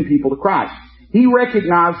to win people to Christ. He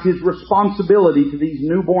recognized his responsibility to these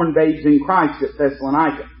newborn babes in Christ at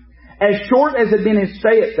Thessalonica. As short as had been his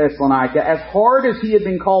stay at Thessalonica, as hard as he had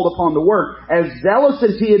been called upon to work, as zealous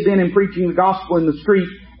as he had been in preaching the gospel in the street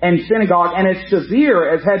and synagogue, and as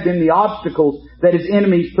severe as had been the obstacles that his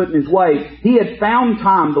enemies put in his way, he had found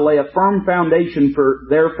time to lay a firm foundation for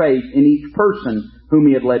their faith in each person whom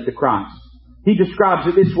he had led to Christ. He describes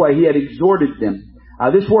it this way: he had exhorted them.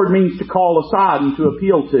 This word means to call aside and to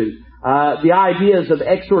appeal to. The ideas of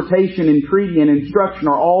exhortation, entreaty, and instruction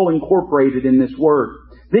are all incorporated in this word.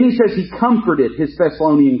 Then he says he comforted his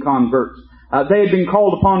Thessalonian converts. They had been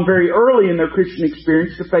called upon very early in their Christian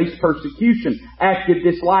experience to face persecution, active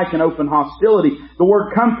dislike, and open hostility. The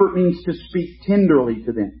word comfort means to speak tenderly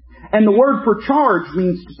to them. And the word for charge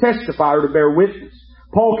means to testify or to bear witness.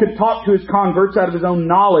 Paul could talk to his converts out of his own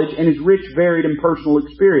knowledge and his rich, varied, and personal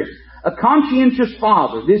experience. A conscientious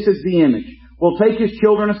father, this is the image, will take his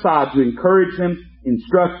children aside to encourage them,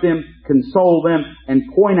 instruct them, console them, and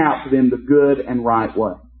point out to them the good and right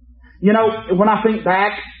way. You know, when I think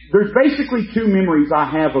back, there's basically two memories I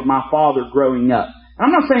have of my father growing up. And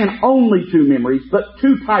I'm not saying only two memories, but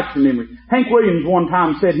two types of memories. Hank Williams one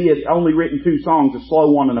time said he had only written two songs, a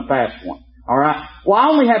slow one and a fast one. Alright? Well, I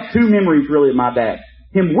only have two memories really of my dad.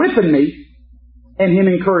 Him whipping me and him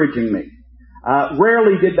encouraging me.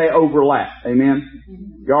 Rarely did they overlap. Amen?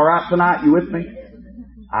 You alright tonight? You with me?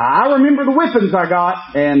 I remember the whippings I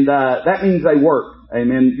got, and that means they work.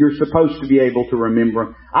 Amen. You're supposed to be able to remember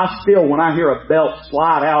them. I still, when I hear a belt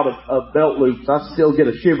slide out of belt loops, I still get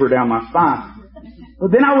a shiver down my spine.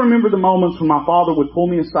 But then I remember the moments when my father would pull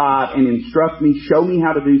me aside and instruct me, show me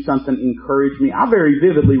how to do something, encourage me. I very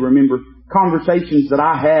vividly remember conversations that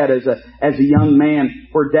I had as a young man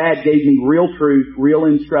where Dad gave me real truth, real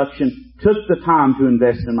instruction, took the time to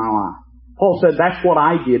invest in my life. Paul said that's what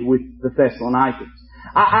I did with the Thessalonians.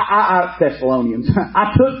 Thessalonians.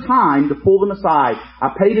 I took time to pull them aside. I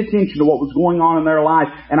paid attention to what was going on in their life,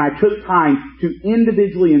 and I took time to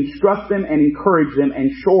individually instruct them and encourage them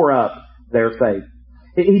and shore up their faith.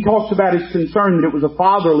 He talks about his concern that it was a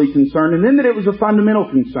fatherly concern, and then that it was a fundamental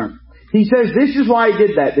concern. He says this is why he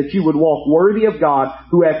did that you would walk worthy of God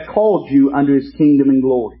who hath called you unto his kingdom and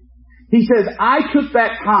glory. He says, I took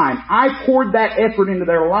that time, I poured that effort into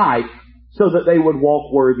their life so that they would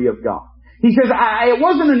walk worthy of God. He says, it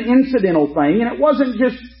wasn't an incidental thing, and it wasn't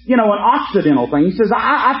just, an occidental thing. He says,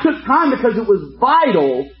 I took time because it was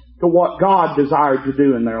vital to what God desired to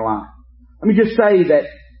do in their life. Let me just say that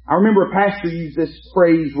I remember a pastor used this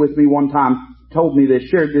phrase with me one time, told me this,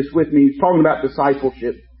 shared this with me. He was talking about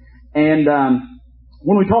discipleship. And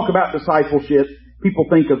when we talk about discipleship, people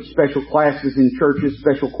think of special classes in churches,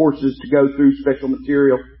 special courses to go through, special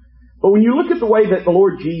material. But when you look at the way that the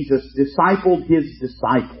Lord Jesus discipled his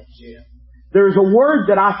disciples, there's a word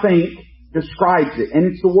that I think describes it,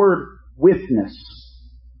 and it's the word witness.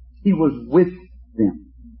 He was with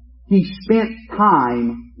them. He spent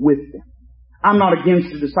time with them. I'm not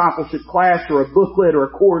against a discipleship class or a booklet or a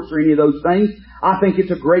course or any of those things. I think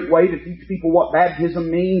it's a great way to teach people what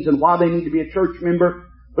baptism means and why they need to be a church member.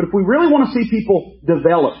 But if we really want to see people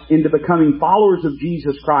develop into becoming followers of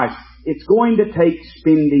Jesus Christ, it's going to take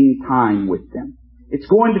spending time with them. It's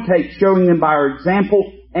going to take showing them by our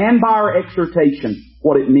example and by our exhortation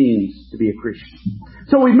what it means to be a Christian.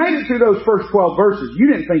 So we've made it through those first 12 verses. You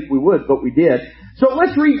didn't think we would, but we did. So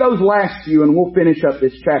let's read those last few and we'll finish up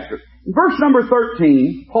this chapter. In verse number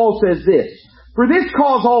 13, Paul says this, For this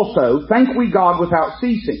cause also thank we God without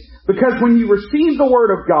ceasing, because when you received the word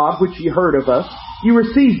of God which ye heard of us, you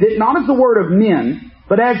received it not as the word of men,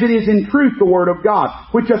 but as it is in truth the word of God,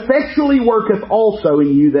 which effectually worketh also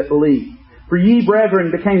in you that believe. For ye,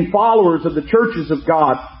 brethren, became followers of the churches of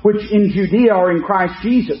God, which in Judea are in Christ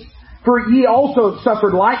Jesus. For ye also have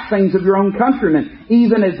suffered like things of your own countrymen,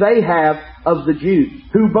 even as they have of the Jews,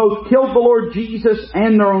 who both killed the Lord Jesus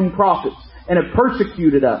and their own prophets, and have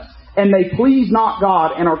persecuted us. And they please not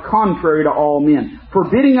God, and are contrary to all men,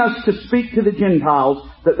 forbidding us to speak to the Gentiles,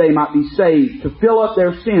 that they might be saved, to fill up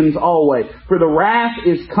their sins always. For the wrath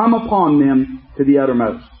is come upon them to the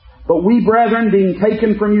uttermost. But we, brethren, being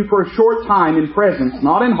taken from you for a short time in presence,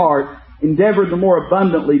 not in heart, endeavored the more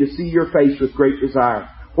abundantly to see your face with great desire.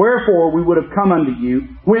 Wherefore we would have come unto you,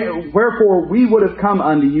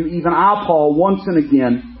 even I, Paul, once and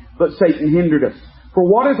again, but Satan hindered us. For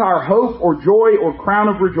what is our hope or joy or crown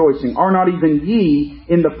of rejoicing? Are not even ye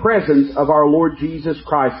in the presence of our Lord Jesus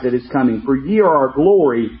Christ that is coming? For ye are our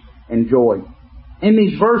glory and joy. In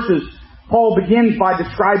these verses, Paul begins by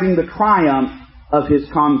describing the triumph of his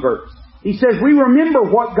converts. He says, we remember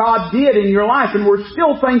what God did in your life, and we're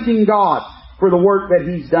still thanking God for the work that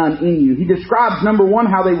He's done in you. He describes, number one,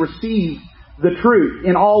 how they received the truth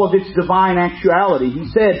in all of its divine actuality. He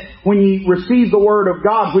said, when ye received the Word of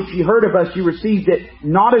God, which ye heard of us, ye received it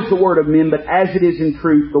not as the Word of men, but as it is in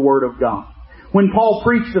truth the Word of God. When Paul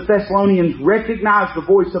preached, the Thessalonians recognized the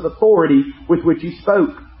voice of authority with which he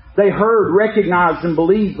spoke. They heard, recognized, and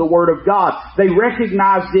believed the Word of God. They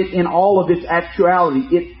recognized it in all of its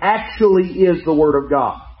actuality. It actually is the Word of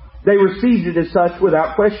God. They received it as such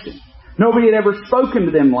without question. Nobody had ever spoken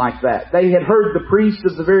to them like that. They had heard the priests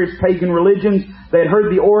of the various pagan religions. They had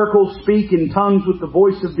heard the oracles speak in tongues with the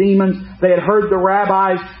voice of demons. They had heard the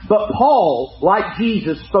rabbis. But Paul, like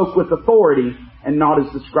Jesus, spoke with authority and not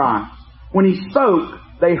as the scribes. When he spoke,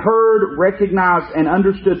 they heard, recognized, and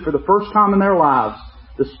understood for the first time in their lives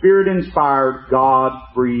the Spirit-inspired,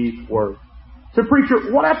 God-breathed Word. So,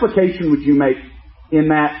 preacher, what application would you make in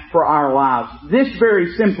that for our lives? This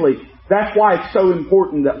very simply, that's why it's so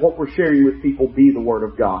important that what we're sharing with people be the Word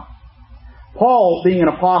of God. Paul, being an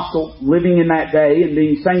apostle, living in that day and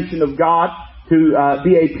being sanctioned of God to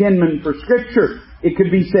be a penman for Scripture, it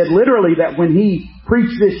could be said literally that when he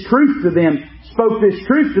preached this truth to them, spoke this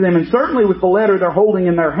truth to them, and certainly with the letter they're holding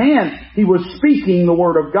in their hand, he was speaking the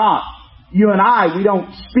Word of God. You and I, we don't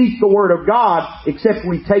speak the Word of God except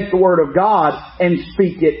we take the Word of God and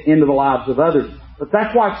speak it into the lives of others. But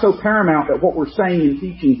that's why it's so paramount that what we're saying and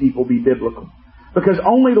teaching people be biblical. Because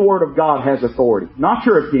only the Word of God has authority. Not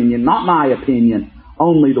your opinion, not my opinion,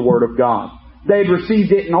 only the Word of God. They had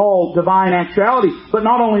received it in all divine actuality, but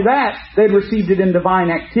not only that, they had received it in divine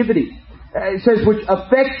activity. It says, which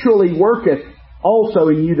effectually worketh also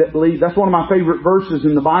in you that believe. That's one of my favorite verses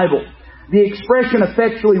in the Bible. The expression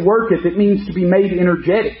effectually worketh, it means to be made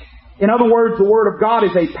energetic. In other words, the Word of God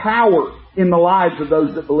is a power in the lives of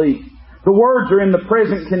those that believe. The words are in the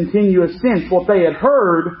present continuous tense. What they had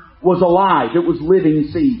heard was alive. It was living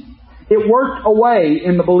seed. It worked away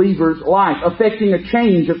in the believer's life, affecting a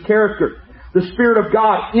change of character. The Spirit of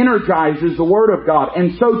God energizes the Word of God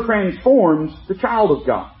and so transforms the child of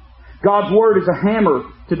God. God's Word is a hammer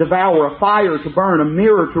to devour, a fire to burn, a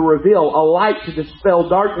mirror to reveal, a light to dispel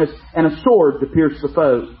darkness, and a sword to pierce the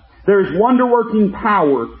foe. There is wonder-working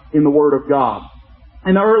power in the Word of God.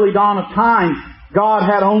 In the early dawn of time, God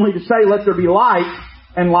had only to say, let there be light,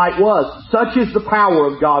 and light was. Such is the power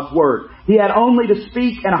of God's Word. He had only to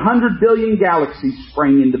speak and 100 billion galaxies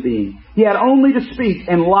sprang into being. He had only to speak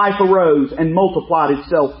and life arose and multiplied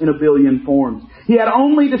itself in a billion forms. He had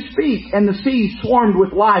only to speak and the seas swarmed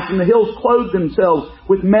with life and the hills clothed themselves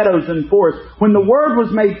with meadows and forests. When the Word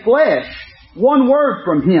was made flesh, one word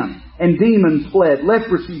from Him and demons fled,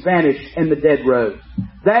 leprosy vanished and the dead rose.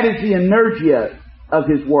 That is the energia of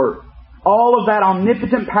His Word. All of that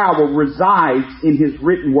omnipotent power resides in His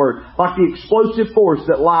written Word, like the explosive force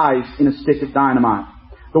that lies in a stick of dynamite.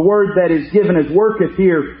 The word that is given as worketh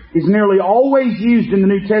here is nearly always used in the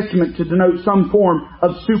New Testament to denote some form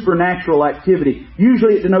of supernatural activity.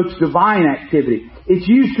 Usually it denotes divine activity. It's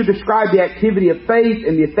used to describe the activity of faith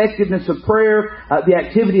and the effectiveness of prayer, the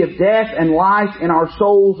activity of death and life in our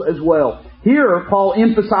souls as well. Here, Paul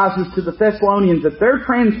emphasizes to the Thessalonians that their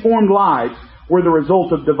transformed lives were the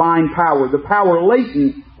result of divine power, the power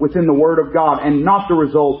latent within the Word of God, and not the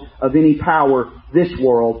result of any power this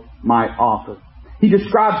world might offer. He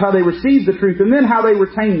describes how they received the truth and then how they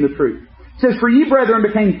retained the truth. He says, for ye, brethren,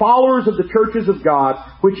 became followers of the churches of God,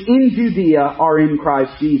 which in Judea are in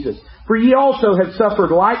Christ Jesus. For ye also have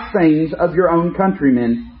suffered like things of your own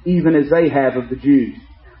countrymen, even as they have of the Jews.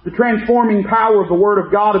 The transforming power of the Word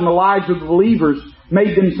of God in the lives of the believers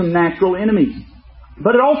made them some natural enemies.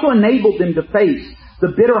 But it also enabled them to face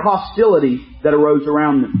the bitter hostility that arose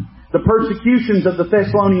around them. The persecutions of the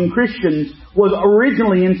Thessalonian Christians was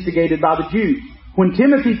originally instigated by the Jews. When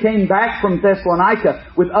Timothy came back from Thessalonica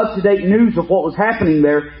with up-to-date news of what was happening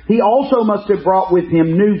there, he also must have brought with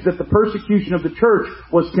him news that the persecution of the church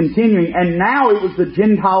was continuing, and now it was the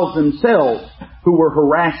Gentiles themselves who were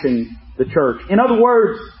harassing the church. In other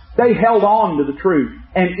words, they held on to the truth,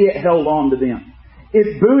 and it held on to them.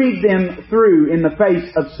 It buoyed them through in the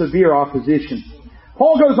face of severe opposition.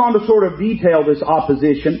 Paul goes on to sort of detail this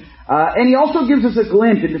opposition, and he also gives us a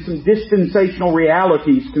glimpse into some dispensational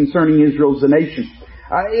realities concerning Israel as a nation.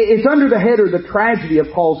 It's under the header, the tragedy of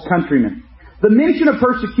Paul's countrymen. The mention of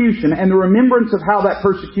persecution and the remembrance of how that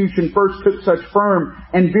persecution first took such firm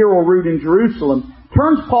and virile root in Jerusalem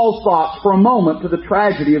turns Paul's thoughts for a moment to the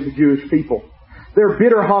tragedy of the Jewish people. Their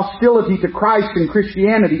bitter hostility to Christ and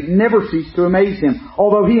Christianity never ceased to amaze him,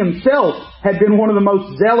 although he himself had been one of the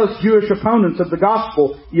most zealous Jewish opponents of the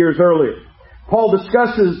gospel years earlier. Paul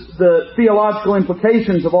discusses the theological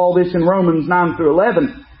implications of all this in Romans 9 through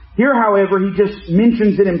 11. Here, however, he just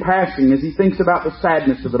mentions it in passing as he thinks about the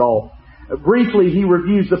sadness of it all. Briefly, he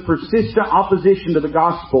reviews the persistent opposition to the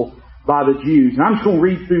gospel by the Jews. And I'm just going to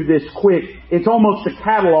read through this quick. It's almost a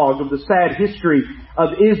catalog of the sad history of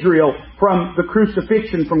Israel from the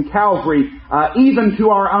crucifixion from Calvary, even to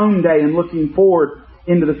our own day and looking forward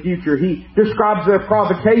into the future. He describes their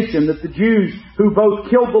provocation that the Jews who both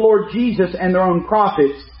killed the Lord Jesus and their own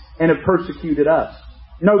prophets and have persecuted us.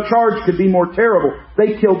 No charge could be more terrible.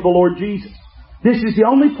 They killed the Lord Jesus. This is the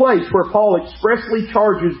only place where Paul expressly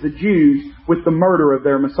charges the Jews with the murder of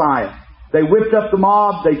their Messiah. They whipped up the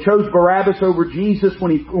mob. They chose Barabbas over Jesus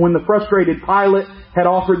when the frustrated Pilate had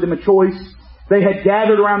offered them a choice. They had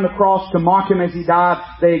gathered around the cross to mock him as he died.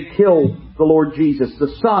 They had killed the Lord Jesus,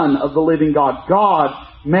 the Son of the living God. God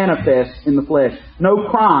manifest in the flesh. No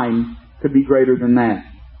crime could be greater than that.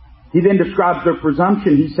 He then describes their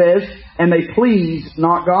presumption. He says, and they pleased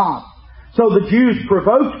not God. So the Jews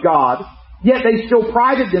provoked God, yet they still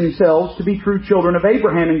prided themselves to be true children of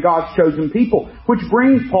Abraham and God's chosen people, which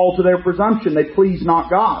brings Paul to their presumption. They pleased not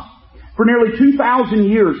God. For nearly 2,000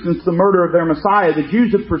 years since the murder of their Messiah, the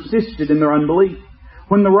Jews have persisted in their unbelief.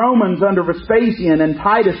 When the Romans under Vespasian and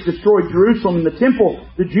Titus destroyed Jerusalem and the temple,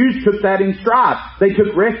 the Jews took that in stride. They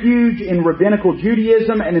took refuge in rabbinical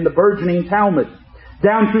Judaism and in the burgeoning Talmud.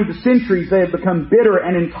 Down through the centuries, they have become bitter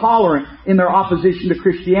and intolerant in their opposition to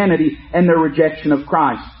Christianity and their rejection of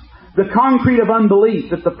Christ. The concrete of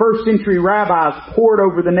unbelief that the first century rabbis poured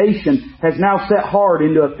over the nation has now set hard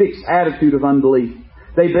into a fixed attitude of unbelief.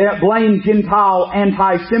 They blame Gentile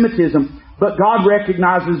anti-Semitism, but God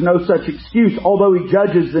recognizes no such excuse, although He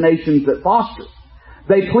judges the nations that foster.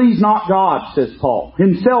 They please not God, says Paul,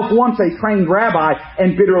 himself once a trained rabbi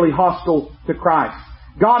and bitterly hostile to Christ.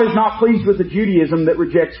 God is not pleased with the Judaism that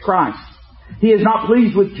rejects Christ. He is not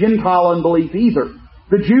pleased with Gentile unbelief either.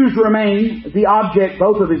 The Jews remain the object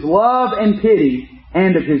both of His love and pity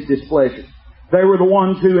and of His displeasure. They were the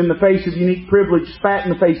ones who, in the face of unique privilege, spat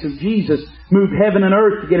in the face of Jesus, moved heaven and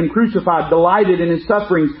earth to get Him crucified, delighted in His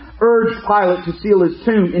sufferings, urged Pilate to seal His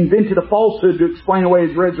tomb, invented a falsehood to explain away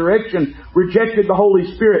His resurrection, rejected the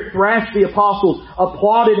Holy Spirit, thrashed the apostles,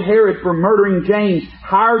 applauded Herod for murdering James,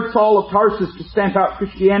 hired Saul of Tarsus to stamp out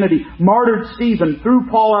Christianity, martyred Stephen, threw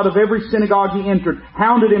Paul out of every synagogue he entered,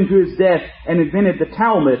 hounded him to his death, and invented the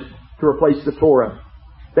Talmud to replace the Torah.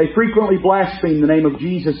 They frequently blaspheme the name of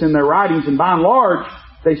Jesus in their writings, and by and large,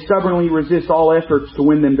 they stubbornly resist all efforts to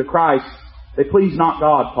win them to Christ. They please not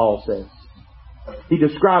God, Paul says. He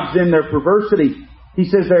describes then their perversity. He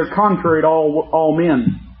says they are contrary to all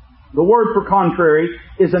men. The word for contrary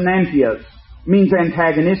is anantios, means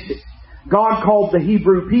antagonistic. God called the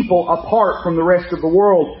Hebrew people apart from the rest of the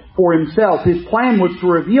world for Himself. His plan was to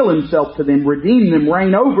reveal Himself to them, redeem them,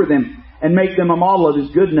 reign over them, and make them a model of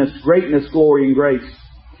His goodness, greatness, glory, and grace.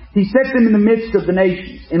 He set them in the midst of the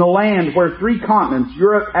nations, in a land where 3 continents,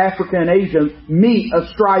 Europe, Africa, and Asia, meet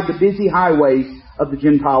astride the busy highways of the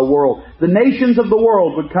Gentile world. The nations of the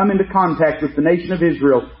world would come into contact with the nation of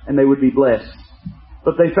Israel, and they would be blessed.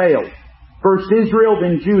 But they failed. First Israel,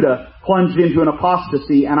 then Judah, plunged into an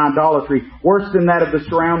apostasy and idolatry, worse than that of the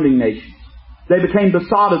surrounding nations. They became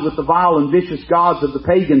besotted with the vile and vicious gods of the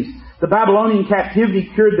pagans. The Babylonian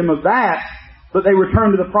captivity cured them of that, but they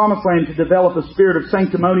returned to the Promised Land to develop a spirit of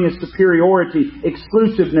sanctimonious superiority,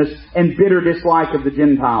 exclusiveness, and bitter dislike of the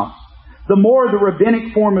Gentiles. The more the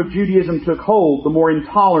rabbinic form of Judaism took hold, the more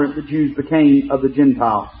intolerant the Jews became of the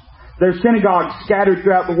Gentiles. Their synagogues scattered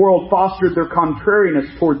throughout the world fostered their contrariness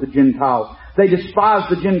toward the Gentiles. They despised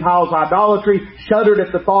the Gentiles' idolatry, shuddered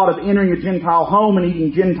at the thought of entering a Gentile home and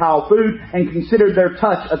eating Gentile food, and considered their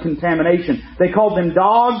touch a contamination. They called them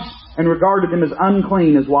dogs and regarded them as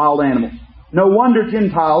unclean as wild animals. No wonder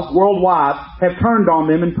Gentiles worldwide have turned on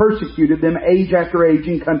them and persecuted them age after age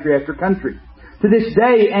and country after country. To this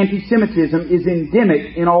day, anti-Semitism is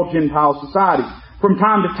endemic in all Gentile societies. From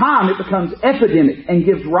time to time, it becomes epidemic and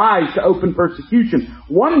gives rise to open persecution.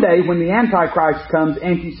 One day, when the Antichrist comes,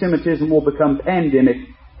 anti-Semitism will become pandemic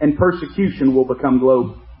and persecution will become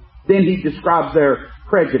global. Then he describes their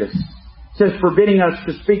prejudice. It says, forbidding us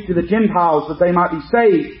to speak to the Gentiles that they might be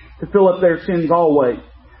saved, to fill up their sins always.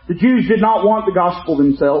 The Jews did not want the gospel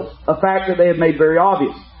themselves, a fact that they have made very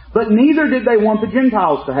obvious. But neither did they want the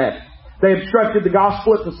Gentiles to have it. They obstructed the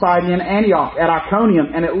gospel at Pisidian Antioch, at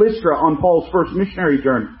Iconium, and at Lystra on Paul's first missionary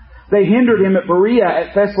journey. They hindered him at Berea,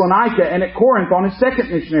 at Thessalonica, and at Corinth on his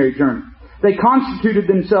second missionary journey. They constituted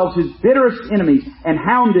themselves his bitterest enemies and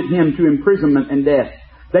hounded him to imprisonment and death.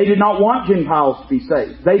 They did not want Gentiles to be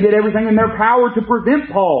saved. They did everything in their power to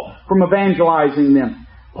prevent Paul from evangelizing them.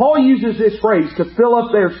 Paul uses this phrase to fill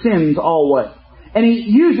up their sins always. And he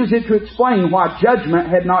uses it to explain why judgment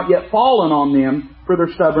had not yet fallen on them for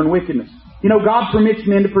their stubborn wickedness. You know, God permits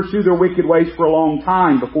men to pursue their wicked ways for a long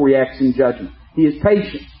time before He acts in judgment. He is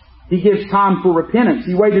patient. He gives time for repentance.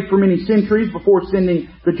 He waited for many centuries before sending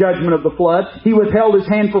the judgment of the flood. He withheld His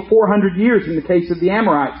hand for 400 years in the case of the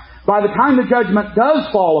Amorites. By the time the judgment does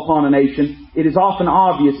fall upon a nation, it is often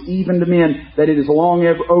obvious, even to men, that it is long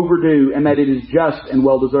overdue and that it is just and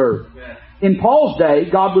well-deserved. In Paul's day,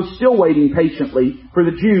 God was still waiting patiently for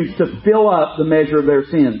the Jews to fill up the measure of their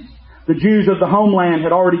sins. The Jews of the homeland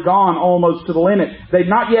had already gone almost to the limit. They'd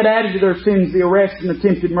not yet added to their sins the arrest and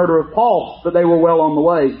attempted murder of Paul, but they were well on the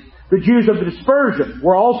way. The Jews of the dispersion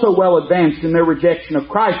were also well advanced in their rejection of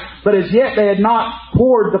Christ, but as yet they had not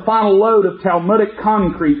poured the final load of Talmudic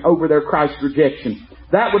concrete over their Christ rejection.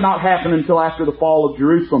 That would not happen until after the fall of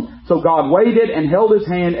Jerusalem. So God waited and held His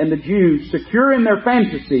hand, and the Jews, secure in their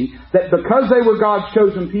fantasy that because they were God's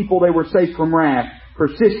chosen people, they were safe from wrath,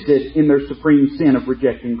 persisted in their supreme sin of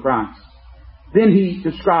rejecting Christ. Then He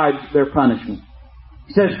describes their punishment.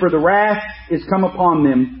 He says, "For the wrath is come upon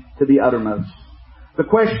them to the uttermost." The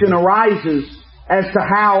question arises as to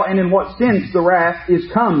how and in what sense the wrath is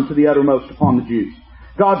come to the uttermost upon the Jews.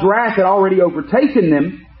 God's wrath had already overtaken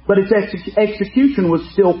them, but its execution was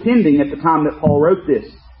still pending at the time that Paul wrote this.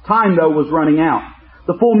 Time, though, was running out.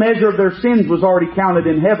 The full measure of their sins was already counted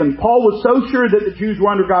in heaven. Paul was so sure that the Jews were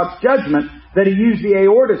under God's judgment that he used the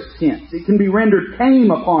aorist tense. It can be rendered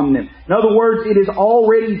came upon them. In other words, it is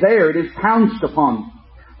already there. It is pounced upon them.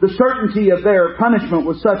 The certainty of their punishment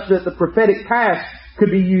was such that the prophetic past could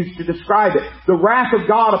be used to describe it. The wrath of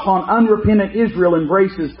God upon unrepentant Israel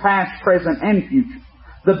embraces past, present, and future.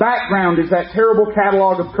 The background is that terrible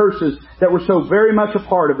catalog of curses that were so very much a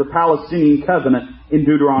part of the Palestinian covenant in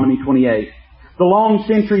Deuteronomy 28. The long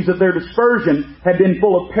centuries of their dispersion have been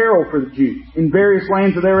full of peril for the Jews. In various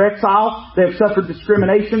lands of their exile, they have suffered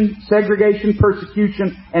discrimination, segregation,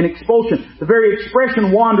 persecution, and expulsion. The very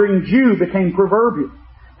expression wandering Jew became proverbial.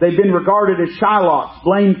 They've been regarded as Shylocks,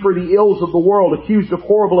 blamed for the ills of the world, accused of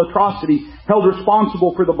horrible atrocities, held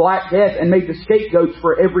responsible for the Black Death, and made the scapegoats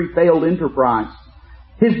for every failed enterprise.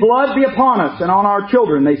 "His blood be upon us and on our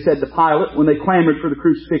children," they said to Pilate when they clamored for the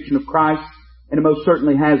crucifixion of Christ, and it most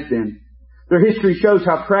certainly has been. Their history shows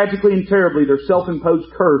how tragically and terribly their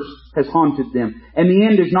self-imposed curse has haunted them. And the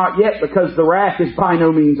end is not yet, because the wrath is by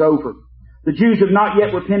no means over. The Jews have not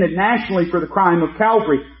yet repented nationally for the crime of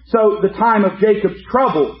Calvary. So the time of Jacob's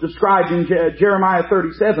trouble, described in Jeremiah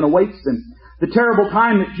 37, awaits them. The terrible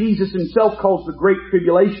time that Jesus Himself calls the Great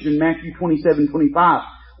Tribulation in Matthew 27:25.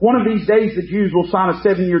 One of these days the Jews will sign a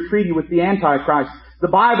 7-year treaty with the Antichrist. The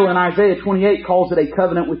Bible in Isaiah 28 calls it a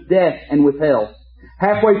covenant with death and with hell.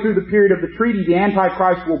 Halfway through the period of the treaty, the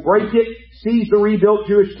Antichrist will break it, seize the rebuilt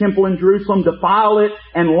Jewish temple in Jerusalem, defile it,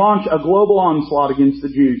 and launch a global onslaught against the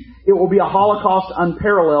Jews. It will be a Holocaust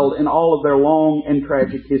unparalleled in all of their long and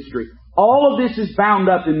tragic history. All of this is bound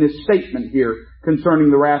up in this statement here concerning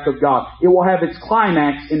the wrath of God. It will have its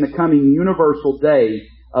climax in the coming universal day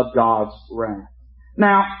of God's wrath.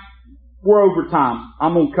 Now, we're over time.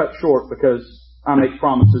 I'm going to cut short because I make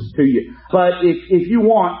promises to you. But if you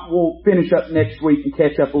want, we'll finish up next week and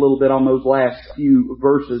catch up a little bit on those last few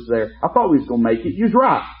verses there. I thought we was going to make it. You was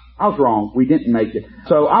right. I was wrong. We didn't make it.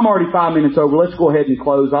 So I'm already 5 minutes over. Let's go ahead and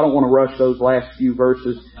close. I don't want to rush those last few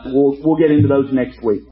verses. We'll get into those next week.